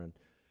O'Halloran,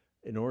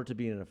 in order to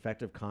be an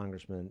effective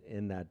congressman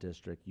in that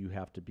district, you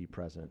have to be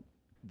present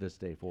this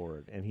day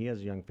forward. And he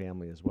has a young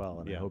family as well,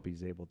 and I Yeah. hope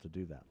he's able to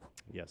do that.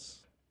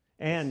 Yes.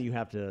 And you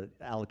have to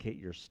allocate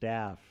your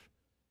staff,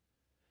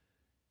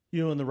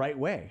 in the right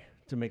way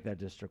to make that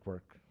district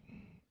work.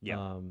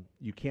 Yeah.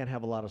 You can't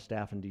have a lot of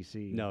staff in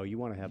D.C. No, you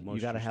want to have most.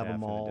 You got to of your have staff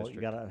them in the all. You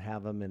district. got to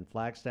have them in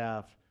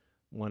Flagstaff,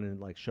 one in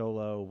like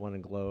Sholo, one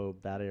in Globe,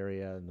 that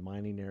area, in the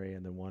mining area,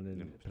 and then one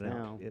in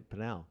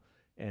Pinal.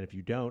 And if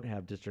you don't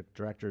have district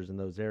directors in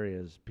those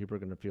areas, people are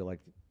going to feel like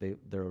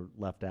they're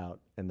left out,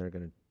 and they're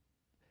going to,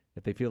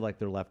 if they feel like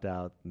they're left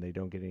out and they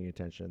don't get any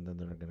attention, then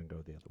they're going to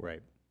go the other way.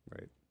 Right.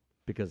 Right.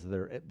 Because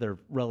they're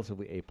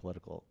relatively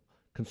apolitical,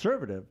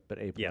 conservative but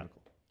apolitical.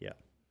 Yeah.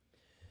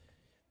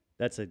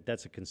 That's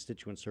a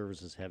constituent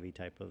services heavy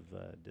type of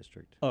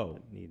district. Oh,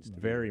 that needs to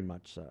very be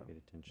much so. paid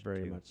attention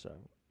Very to. much so.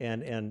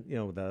 And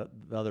the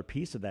other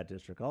piece of that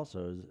district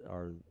also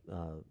are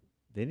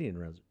the Indian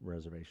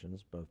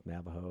reservations, both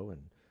Navajo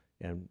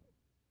and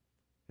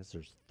I guess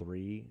there's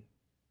three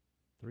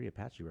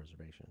Apache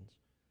reservations.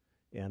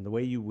 And the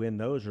way you win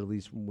those, or at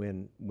least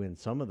win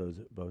some of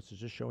those votes, is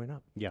just showing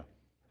up. Yeah.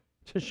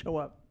 Just show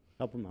up.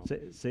 Help them out.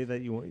 Say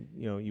that you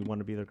want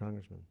to be their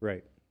congressman.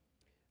 Right.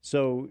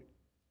 So,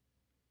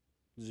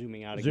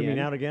 zooming out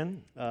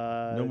again.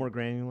 No more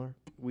granular.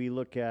 We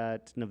look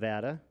at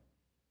Nevada.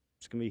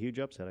 It's going to be a huge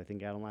upset. I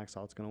think Adam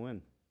Laxalt's going to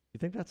win. You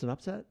think that's an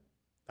upset?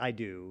 I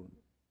do.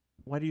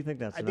 Why do you think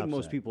that's I an think upset?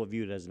 most people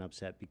view it as an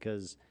upset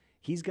because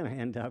he's going to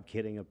end up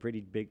getting a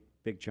pretty big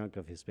chunk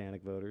of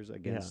Hispanic voters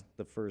against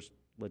the first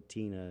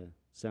Latina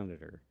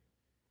senator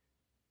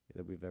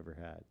that we've ever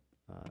had.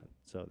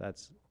 So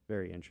that's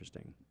very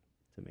interesting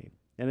to me.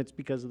 And it's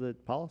because of the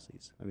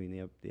policies. I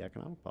mean, the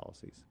economic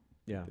policies.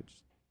 Yeah.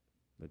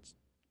 It's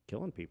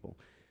killing people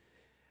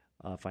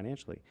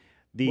financially.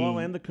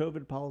 And the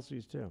COVID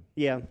policies too.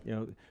 Yeah. You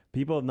know,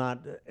 people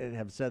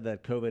have said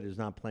that COVID is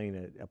not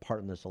playing a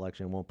part in this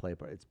election. It won't play a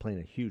part. It's playing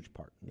a huge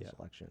part in this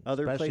election,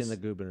 especially in the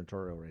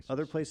gubernatorial races.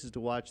 Other places to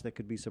watch that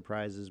could be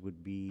surprises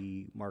would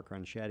be Mark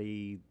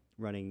Ronchetti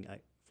running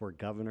for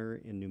governor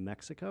in New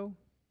Mexico.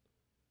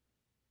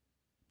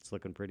 It's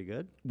looking pretty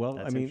good. Well,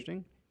 That's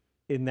interesting.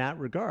 In that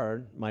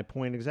regard, my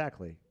point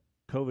exactly.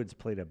 COVID's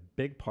played a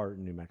big part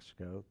in New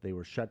Mexico. They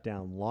were shut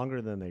down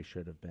longer than they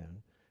should have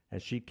been,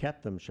 and she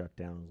kept them shut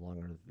down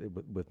longer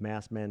with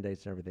mask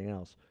mandates and everything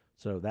else.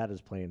 So that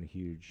is playing a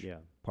huge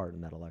part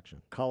in that election.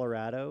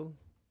 Colorado,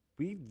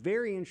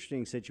 very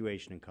interesting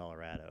situation in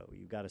Colorado.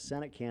 You've got a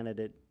Senate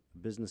candidate,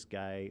 business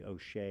guy,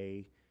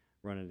 O'Shea,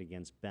 running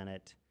against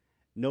Bennett.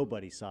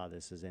 Nobody saw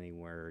this as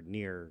anywhere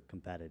near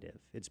competitive.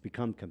 It's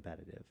become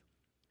competitive.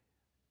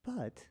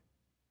 But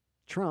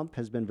Trump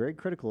has been very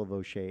critical of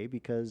O'Shea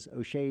because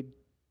O'Shea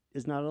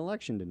is not an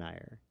election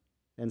denier.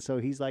 And so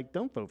he's like,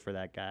 don't vote for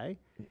that guy.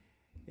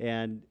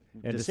 And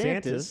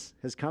DeSantis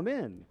has come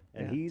in,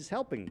 and he's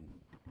helping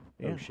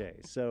O'Shea.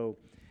 So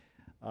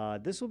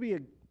this will be a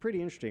pretty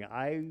interesting.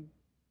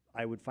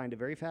 I would find it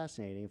very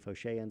fascinating if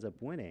O'Shea ends up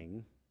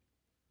winning,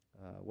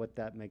 what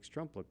that makes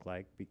Trump look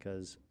like,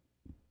 because,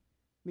 I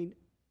mean,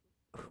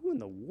 who in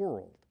the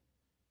world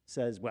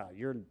says, well,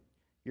 you're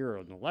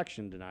an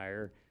election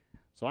denier,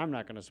 so I'm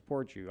not going to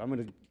support you.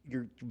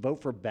 You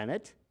vote for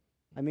Bennett?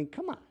 I mean,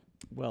 come on.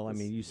 Well, I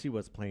mean, you see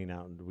what's playing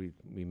out, and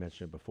we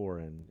mentioned it before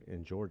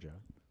in Georgia.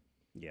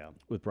 Yeah.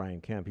 With Brian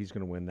Kemp, he's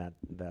going to win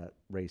that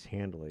race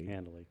handily.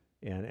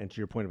 And to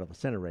your point about the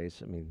Senate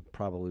race, I mean,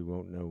 probably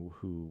won't know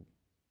who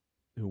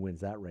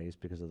wins that race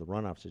because of the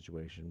runoff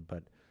situation,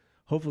 but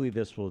hopefully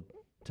this will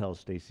tell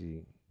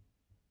Stacey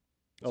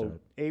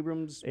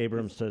Abrams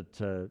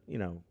to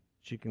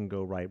she can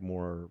go write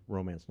more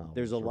romance novels.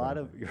 There's a lot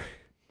of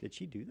Did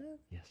she do that?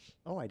 Yes.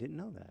 Oh, I didn't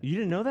know that. You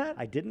didn't know that?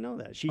 I didn't know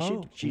that. She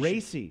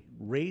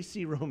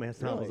racy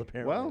romance novels,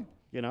 apparently. Well,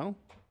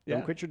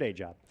 don't quit your day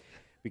job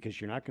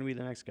because you're not going to be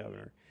the next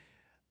governor.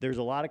 There's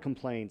a lot of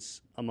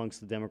complaints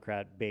amongst the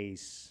Democrat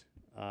base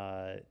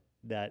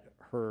that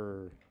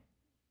her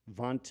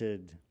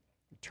vaunted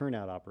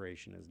turnout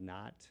operation is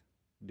not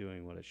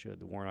doing what it should.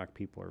 The Warnock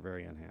people are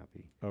very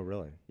unhappy. Oh,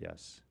 really?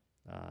 Yes.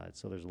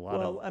 So there's a lot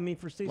of I mean,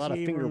 for Stacey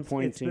Abrams,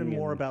 it's been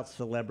more about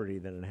celebrity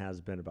than it has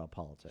been about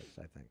politics,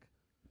 I think.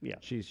 Yeah.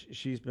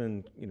 She's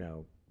been,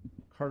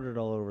 carted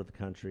all over the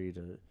country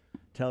to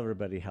tell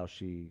everybody how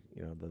she,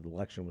 the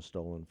election was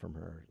stolen from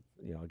her.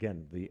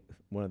 Again,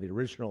 one of the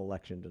original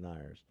election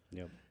deniers.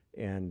 Yep.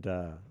 And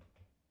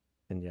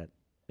yet,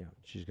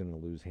 she's going to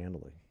lose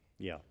handily.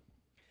 Yeah.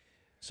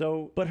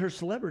 So, but her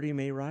celebrity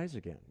may rise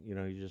again. You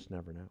just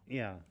never know.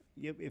 Yeah.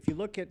 If you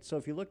look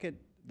at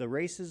the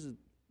races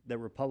that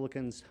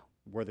Republicans,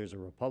 where there's a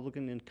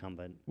Republican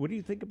incumbent. What do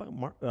you think about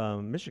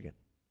Michigan?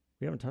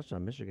 We haven't touched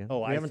on Michigan.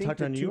 Oh, we haven't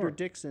touched on New York. Tudor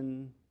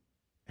Dixon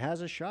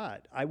has a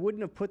shot. I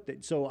wouldn't have put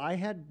that. So I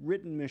had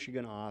written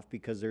Michigan off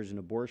because there's an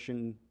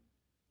abortion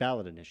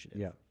ballot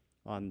initiative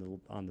on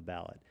the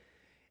ballot,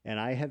 and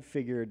I had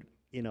figured,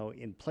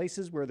 in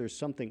places where there's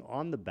something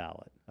on the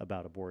ballot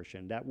about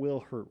abortion, that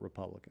will hurt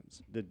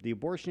Republicans. The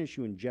abortion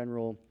issue in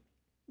general,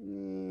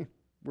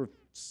 we're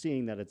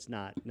seeing that it's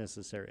not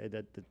necessary.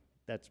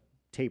 That's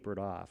tapered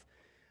off.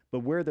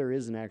 But where there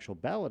is an actual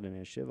ballot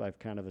initiative, I've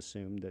kind of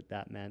assumed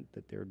that meant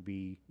that there'd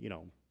be,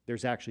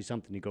 there's actually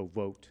something to go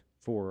vote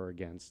for or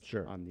against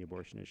on the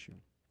abortion issue.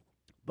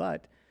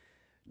 But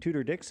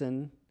Tudor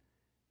Dixon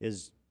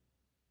is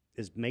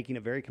making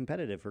it very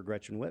competitive for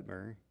Gretchen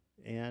Whitmer.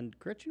 And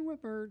Gretchen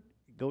Whitmer,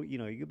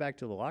 you go back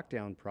to the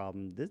lockdown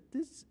problem,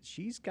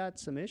 she's got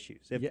some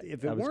issues.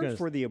 If it weren't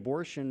for the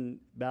abortion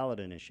ballot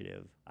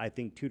initiative, I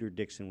think Tudor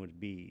Dixon would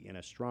be in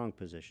a strong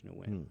position to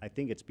win. I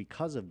think it's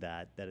because of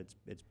that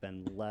it's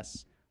been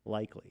less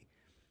likely.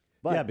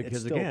 But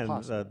because again,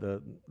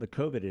 the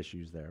COVID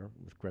issues there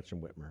with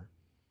Gretchen Whitmer,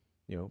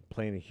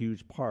 played a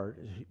huge part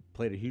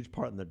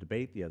in the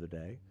debate the other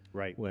day.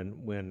 Right.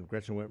 When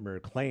Gretchen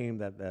Whitmer claimed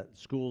that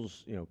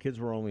schools, kids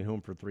were only home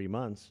for 3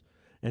 months.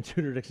 And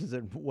Tudor Dixon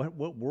said,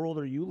 what world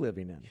are you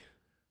living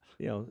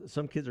in?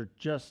 Some kids are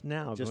just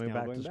now going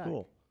back to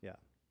school. Yeah.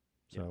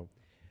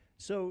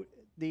 So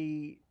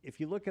if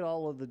you look at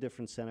all of the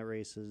different Senate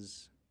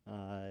races,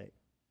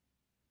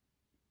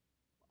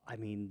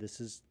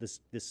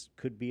 this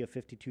could be a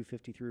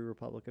 52-53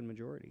 Republican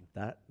majority.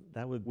 That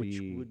would which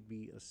would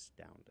be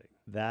astounding.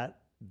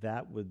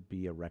 That would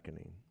be a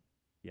reckoning.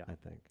 Yeah. I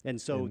think.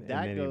 And so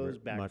that goes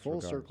back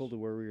full circle to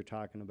where we were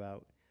talking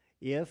about.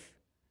 If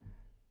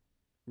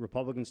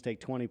Republicans take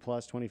 20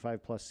 plus,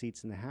 25 plus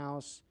seats in the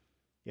House,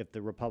 if the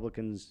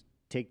Republicans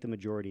take the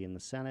majority in the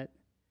Senate,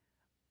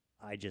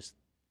 I just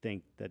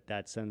think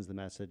that sends the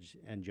message,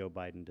 and Joe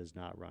Biden does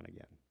not run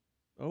again.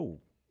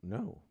 Oh,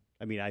 no.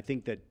 I mean, I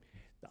think that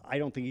I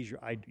don't think he's.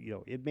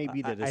 It may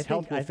be that I his think-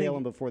 health will I fail think-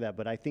 him before that,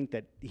 but I think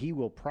that he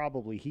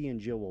and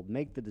Jill will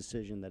make the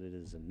decision that it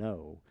is a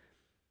no,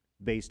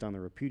 based on the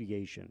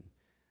repudiation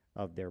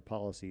of their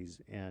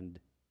policies and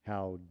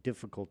how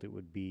difficult it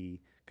would be,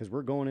 because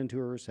we're going into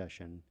a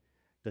recession.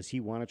 Does he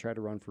want to try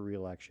to run for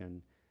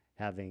re-election,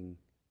 having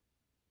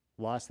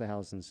lost the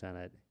House and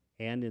Senate,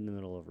 and in the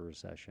middle of a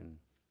recession,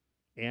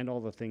 and all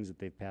the things that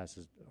they've passed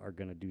are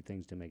going to do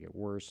things to make it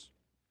worse?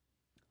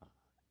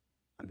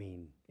 I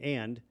mean,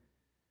 and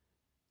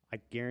I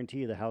guarantee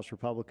you the House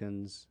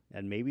Republicans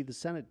and maybe the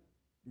Senate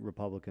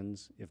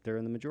Republicans, if they're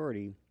in the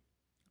majority,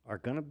 are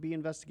going to be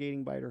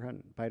investigating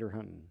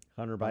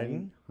Hunter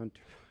Biden?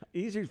 Hunter.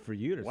 Easy for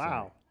you to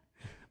Wow.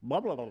 Blah,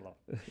 blah, blah, blah.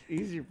 say.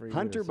 Easy for you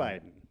Hunter to say.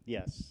 Biden.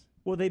 Yes.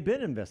 Well, they've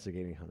been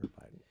investigating Hunter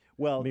Biden.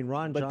 Well, I mean,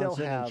 Ron but they'll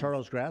Johnson and have-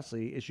 Charles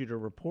Grassley issued a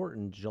report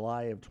in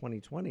July of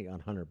 2020 on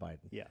Hunter Biden,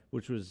 Yeah.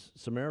 which was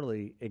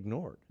summarily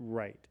ignored.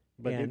 Right.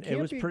 But And it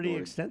was pretty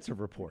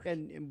extensive report.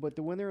 But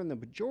when they're in the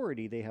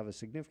majority, they have a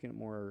significant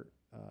more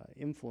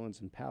influence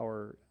and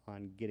power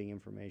on getting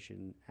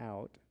information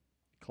out,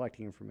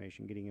 collecting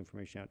information, getting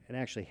information out, and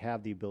actually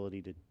have the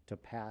ability to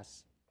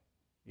pass,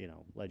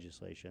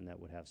 legislation that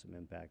would have some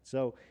impact.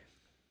 So,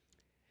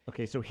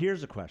 Okay, so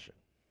here's a question,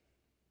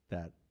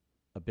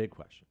 a big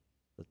question.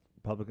 The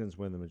Republicans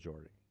win the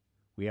majority.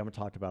 We haven't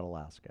talked about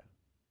Alaska.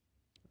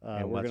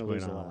 And we're what's going to going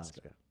lose on in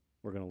Alaska.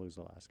 We're going to lose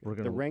Alaska. We're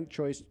The gonna- ranked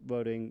choice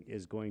voting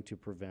is going to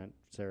prevent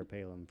Sarah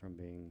Palin from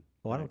being.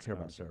 Well, the I don't next care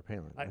about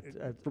congressman.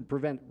 Sarah Palin.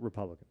 Prevent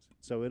Republicans.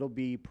 So it'll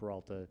be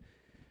Peralta.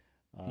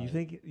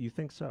 You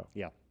think so?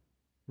 Yeah,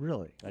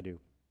 Really? I do.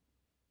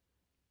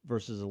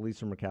 Versus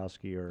Elisa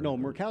Murkowski or No,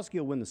 Murkowski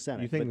will win the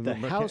Senate. You think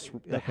but the House,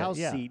 okay, House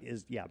yeah. seat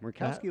is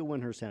Murkowski will win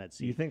her Senate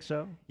seat. You think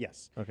so?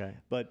 Yes, Okay.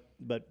 but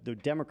the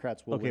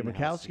Democrats will. Okay, win the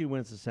House Murkowski seat.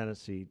 wins the Senate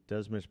seat.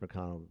 Does Mitch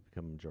McConnell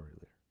become majority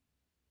leader?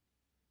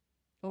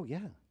 Oh yeah,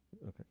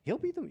 Okay. he'll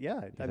be the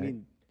I think?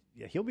 mean,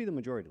 yeah, he'll be the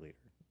majority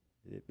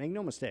leader. Make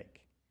no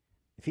mistake,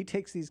 if he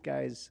takes these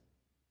guys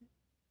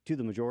to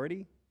the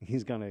majority,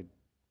 he's gonna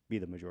be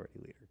the majority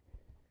leader.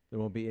 There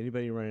won't be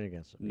anybody running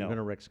against him. No. Even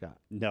a Rick Scott.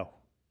 No.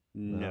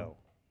 No.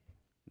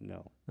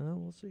 Oh,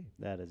 we'll see.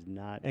 That is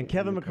not. And in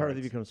Kevin the McCarthy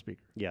cards. becomes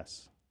speaker.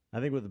 Yes. I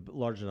think with a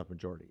large enough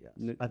majority,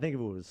 yes. I think if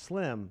it was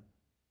slim,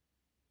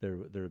 there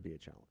would be a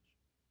challenge.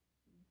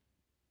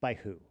 By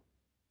who?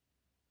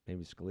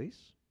 Maybe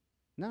Scalise?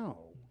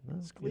 No. No,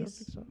 you don't Scalise?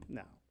 think so?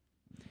 No.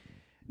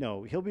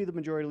 No, he'll be the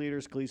majority leader.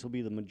 Scalise will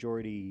be the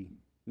majority.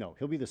 No,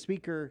 he'll be the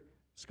speaker.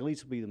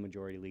 Scalise will be the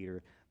majority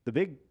leader. The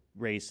big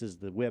race is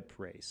the whip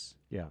race.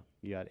 Yeah.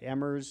 You got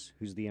Emmers,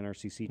 who's the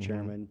NRCC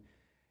chairman.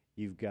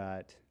 You've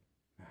got,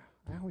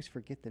 I always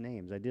forget the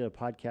names. I did a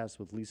podcast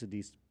with Lisa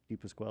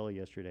DiPasquale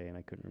yesterday, and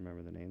I couldn't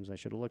remember the names. I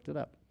should have looked it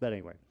up. But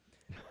anyway,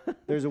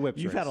 there's a whip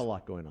race. You've had a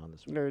lot going on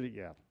this week.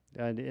 Yeah.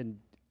 And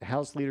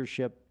House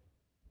leadership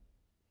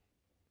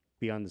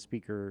beyond the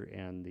speaker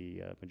and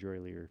the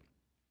majority leader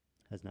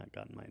has not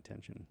gotten my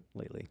attention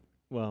lately.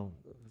 Well,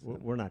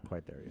 we're not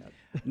quite there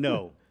yet.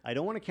 No, I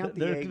don't want to count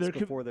the eggs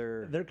before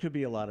they're There could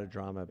be a lot of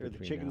drama or the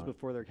between chickens now,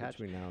 before they're hatched.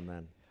 between now and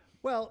then.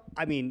 Well,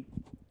 I mean,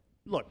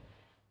 look,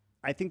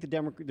 I think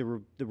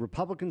the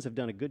Republicans have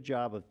done a good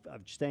job of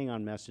staying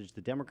on message.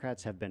 The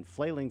Democrats have been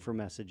flailing for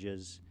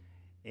messages,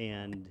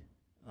 and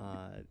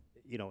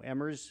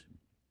Emmers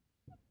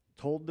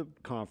told the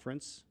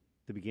conference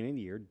at the beginning of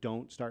the year,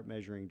 don't start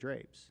measuring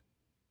drapes.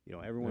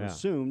 Everyone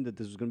assumed that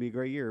this was going to be a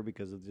great year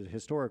because of the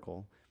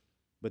historical,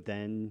 but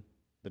then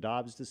the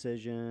Dobbs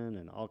decision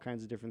and all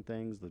kinds of different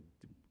things, the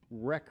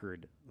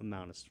record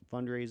amount of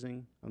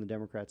fundraising on the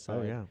Democrat side.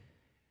 Oh, yeah.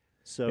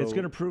 So It's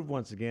going to prove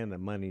once again that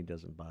money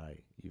doesn't buy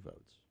you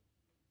votes.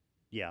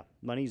 yeah,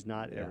 money's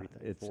not everything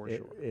It's for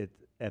sure. It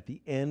at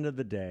the end of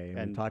the day,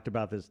 and we talked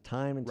about this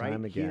time and Right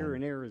time again. here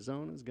in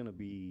Arizona is going to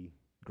be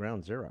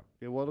ground zero.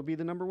 it'll be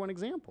the number one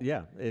example.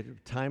 Yeah,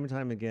 time and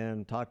time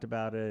again, talked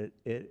about it.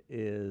 It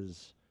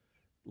is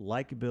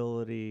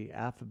likability,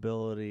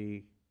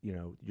 affability,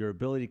 your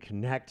ability to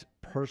connect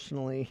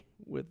personally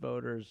with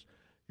voters,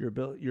 your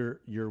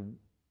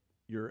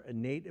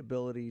innate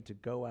ability to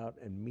go out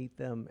and meet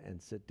them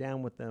and sit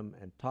down with them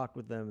and talk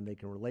with them, and they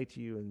can relate to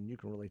you and you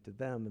can relate to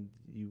them, and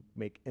you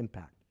make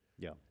impact.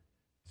 Yeah.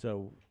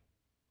 So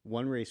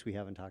One race we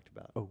haven't talked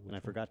about, Oh, and I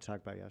forgot to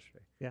talk about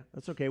yesterday. yeah,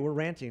 that's okay. We're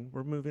ranting.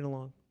 We're moving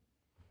along.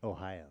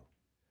 Ohio.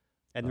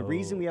 And the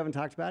reason we haven't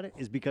talked about it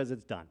is because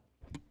it's done.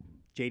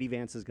 J.D.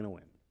 Vance is going to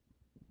win.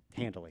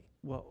 Handily.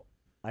 Well,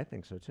 I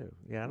think so too.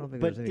 Yeah, I don't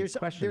think But there's any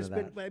question of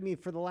that. I mean,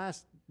 for the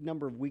last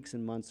number of weeks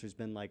and months, there's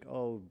been like,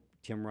 oh,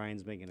 Tim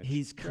Ryan's making a...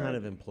 He's kind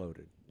of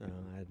imploded.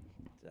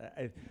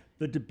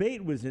 The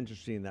debate was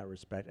interesting in that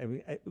respect. I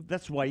mean,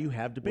 that's why you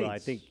have debates. Well, I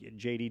think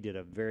J.D. did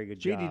a very good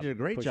job. JD did a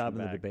great pushing job in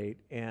the back. debate,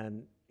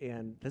 and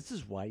this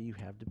is why you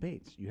have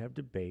debates. You have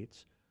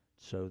debates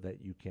so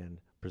that you can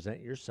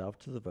present yourself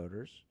to the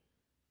voters.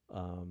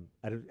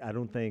 I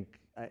don't think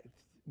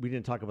we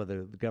didn't talk about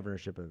the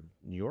governorship of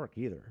New York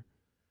either.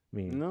 I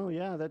mean, No,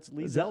 yeah, that's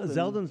Lee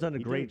Zeldin's done a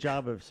He great did.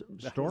 job of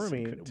was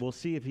storming. good. We'll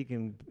see if he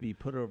can be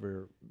put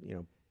over,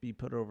 be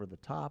put over the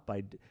top.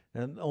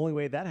 And the only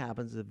way that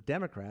happens is if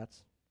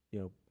Democrats,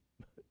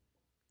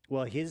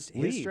 Well, his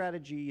leave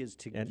strategy is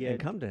to and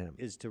come to him.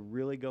 is to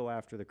really go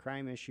after the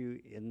crime issue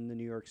in the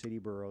New York City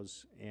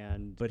boroughs,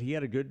 and But he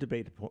had a good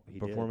debate He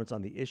performance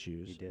on the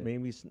issues. He did.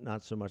 Maybe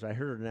not so much. I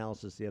heard an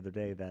analysis the other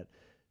day that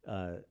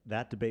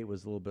that debate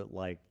was a little bit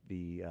like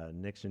the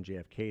Nixon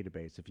JFK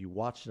debates. If you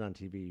watched it on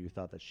TV, you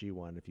thought that she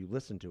won. If you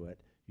listened to it,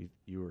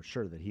 you were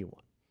sure that he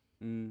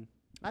won.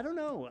 I don't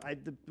know.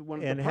 One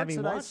of And the parts having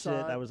that watched I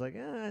saw, it, I was like,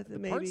 the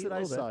maybe parts that a I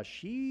little bit. saw,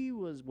 she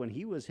was when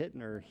he was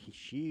hitting her,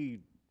 she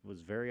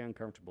was very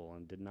uncomfortable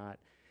and did not.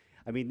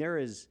 I mean, there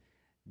is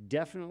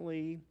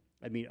definitely.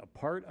 I mean, a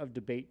part of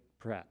debate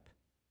prep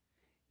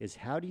is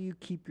how do you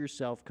keep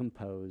yourself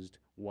composed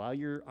while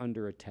you're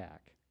under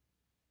attack,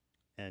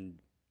 and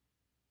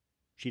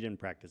she didn't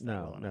practice that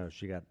well enough. No,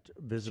 she got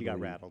visibly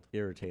rattled.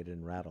 irritated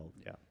and rattled.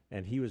 Yeah.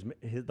 And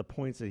the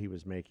points that he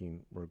was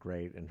making were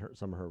great, and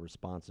some of her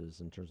responses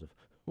in terms of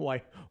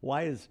why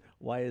is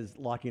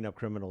locking up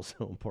criminals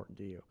so important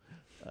to you?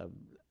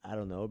 I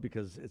don't know,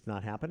 because it's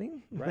not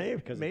happening. Right,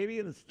 because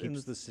maybe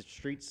keeps the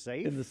streets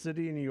safe. in the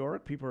city of New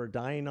York, people are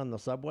dying on the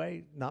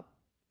subway, not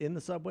in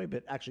the subway,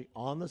 but actually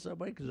on the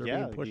subway because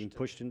they're being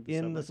pushed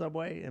into the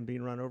subway and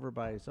being run over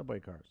by subway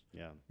cars.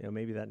 Yeah.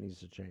 Maybe that needs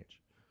to change.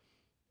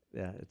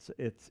 Yeah,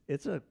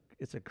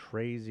 it's a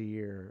crazy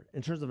year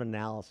in terms of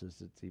analysis.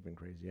 It's even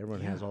crazy.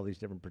 Everyone has all these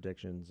different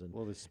predictions,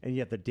 and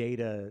yet the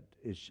data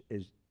is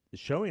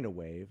showing a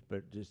wave,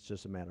 but it's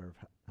just a matter of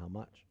how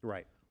much.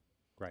 Right.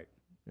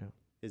 Yeah.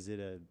 Is it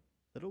a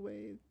little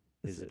wave?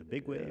 Is it a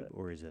big wave,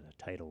 or is it a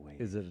tidal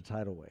wave? Is it a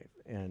tidal wave?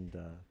 And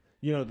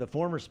the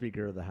former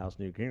Speaker of the House,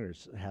 Newt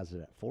Gingrich, has it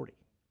at 40.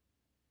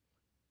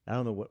 I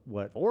don't know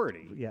what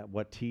 40. Yeah,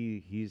 what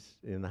he's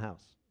in the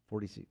House,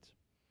 40 seats.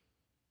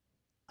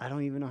 I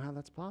don't even know how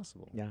that's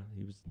possible. Yeah,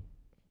 he was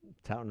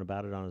touting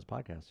about it on his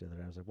podcast the other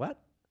day. I was like, what?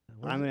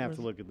 I'm going to have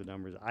to look at the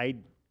numbers. I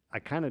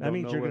kind of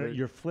don't know whether...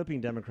 you're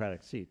flipping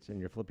Democratic seats, and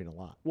you're flipping a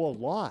lot. Well, a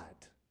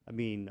lot. I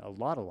mean, a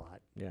lot.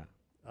 Yeah.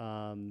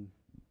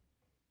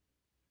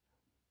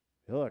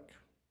 Look.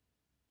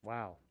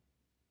 Wow.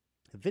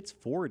 If it's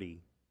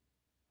 40,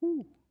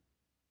 whew,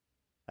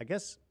 I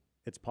guess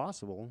it's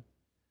possible.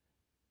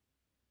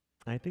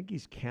 I think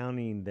he's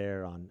counting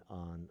there on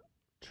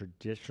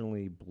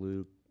traditionally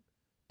blue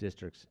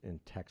districts in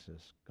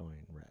Texas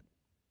going red.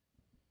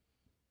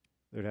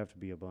 There'd have to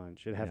be a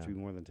bunch. It'd have to be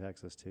more than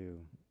Texas, too.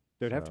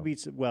 There'd have to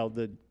So- be, well,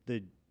 the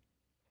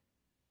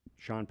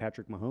Sean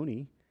Patrick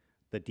Mahoney,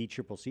 the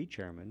DCCC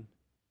chairman,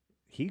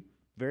 he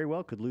very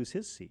well could lose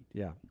his seat,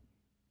 Yeah.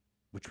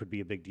 which would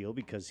be a big deal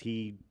because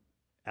he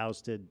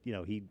ousted,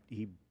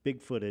 he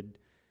big-footed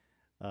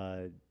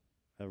a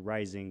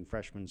rising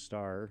freshman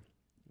star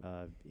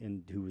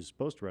who was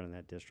supposed to run in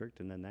that district,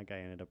 and then that guy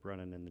ended up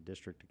running in the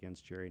district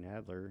against Jerry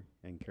Nadler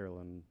and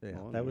Carolyn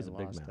Maloney. That was a and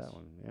big lost mess. That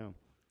one, yeah.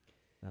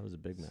 That was a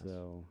big mess.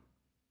 So,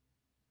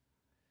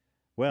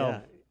 well,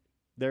 Yeah.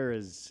 there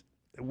is.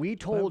 We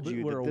told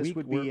you we're that a this week-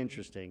 would be we're-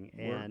 interesting,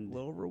 We're and a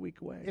little over a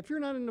week away. if you're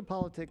not into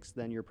politics,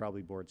 then you're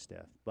probably bored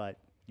stiff. But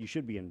you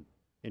should be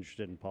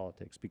interested in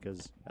politics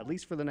because at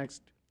least for the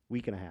next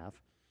week and a half,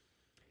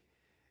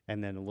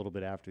 and then a little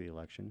bit after the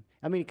election.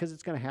 I mean, because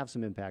it's going to have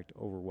some impact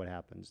over what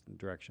happens in the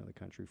direction of the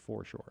country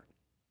for sure.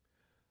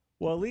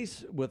 Well, at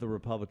least with a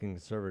Republican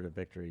conservative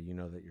victory, you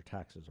know that your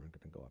taxes aren't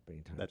going to go up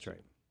anytime That's soon.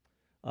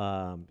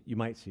 right. You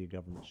might see a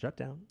government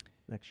shutdown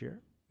next year.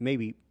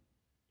 Maybe.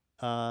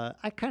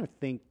 I kind of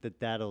think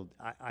that'll.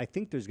 I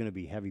think there's going to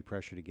be heavy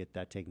pressure to get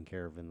that taken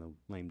care of in the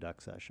lame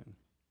duck session.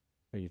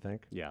 Oh, you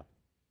think? Yeah,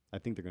 I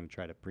think they're going to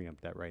try to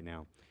preempt that right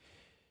now.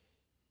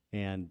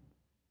 And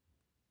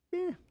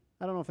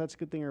I don't know if that's a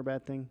good thing or a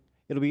bad thing.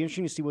 It'll be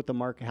interesting to see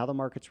how the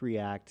markets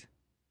react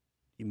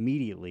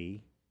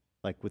immediately,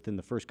 like within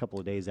the first couple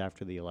of days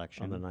after the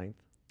election On the 9th?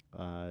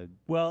 Uh,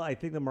 Well, I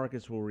think the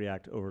markets will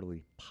react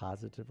overly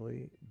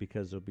positively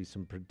because there'll be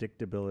some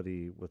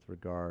predictability with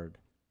regard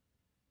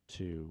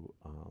to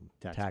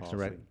Tax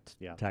policy.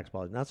 Yeah. tax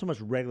policy. Not so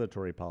much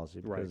regulatory policy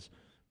Right.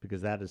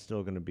 because that is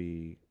still going to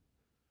be,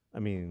 I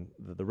mean,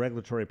 the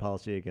regulatory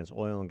policy against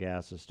oil and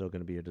gas is still going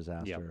to be a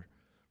disaster,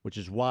 which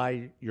is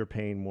why you're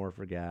paying more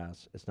for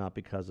gas. It's not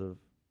because of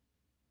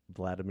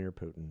Vladimir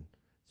Putin.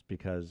 It's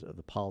because of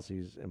the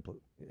policies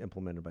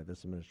implemented by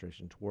this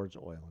administration towards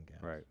oil and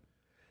gas. Right.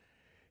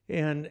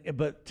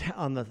 But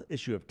on the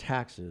issue of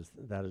taxes,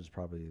 that is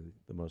probably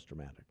the most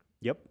dramatic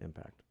Yep.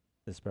 impact,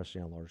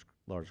 especially on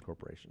large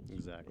corporations.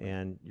 Exactly.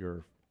 And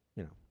your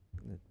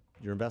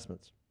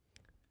investments.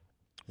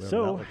 Whatever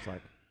So- that looks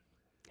like.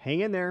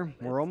 Hang in there.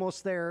 We're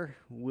almost there.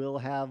 We'll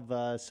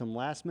have some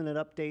last-minute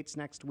updates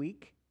next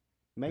week.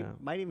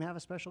 Might even have a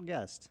special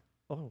guest.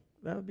 Oh,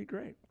 that would be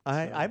great.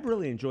 I've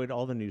really enjoyed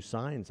all the new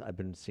signs I've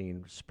been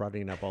seeing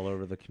sprouting up all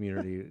over the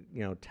community,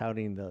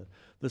 touting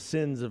the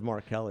sins of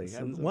Mark Kelly.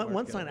 Sins of One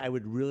Mark sign Kelly. I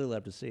would really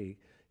love to see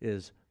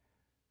is,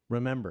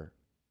 remember,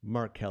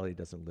 Mark Kelly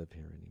doesn't live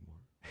here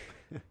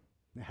anymore.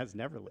 Has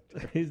never lived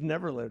here. He's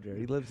never lived here.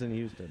 He lives in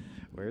Houston.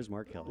 Where's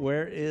Mark Kelly?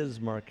 Where is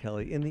Mark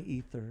Kelly? In the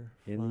ether.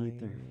 In the ether.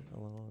 flying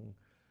along.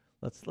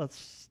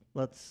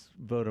 Let's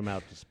vote him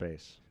out to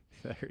space.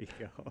 There you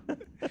go.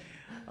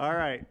 All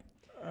right.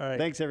 All right.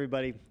 Thanks,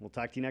 everybody. We'll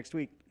talk to you next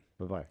week.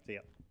 Bye bye. See ya.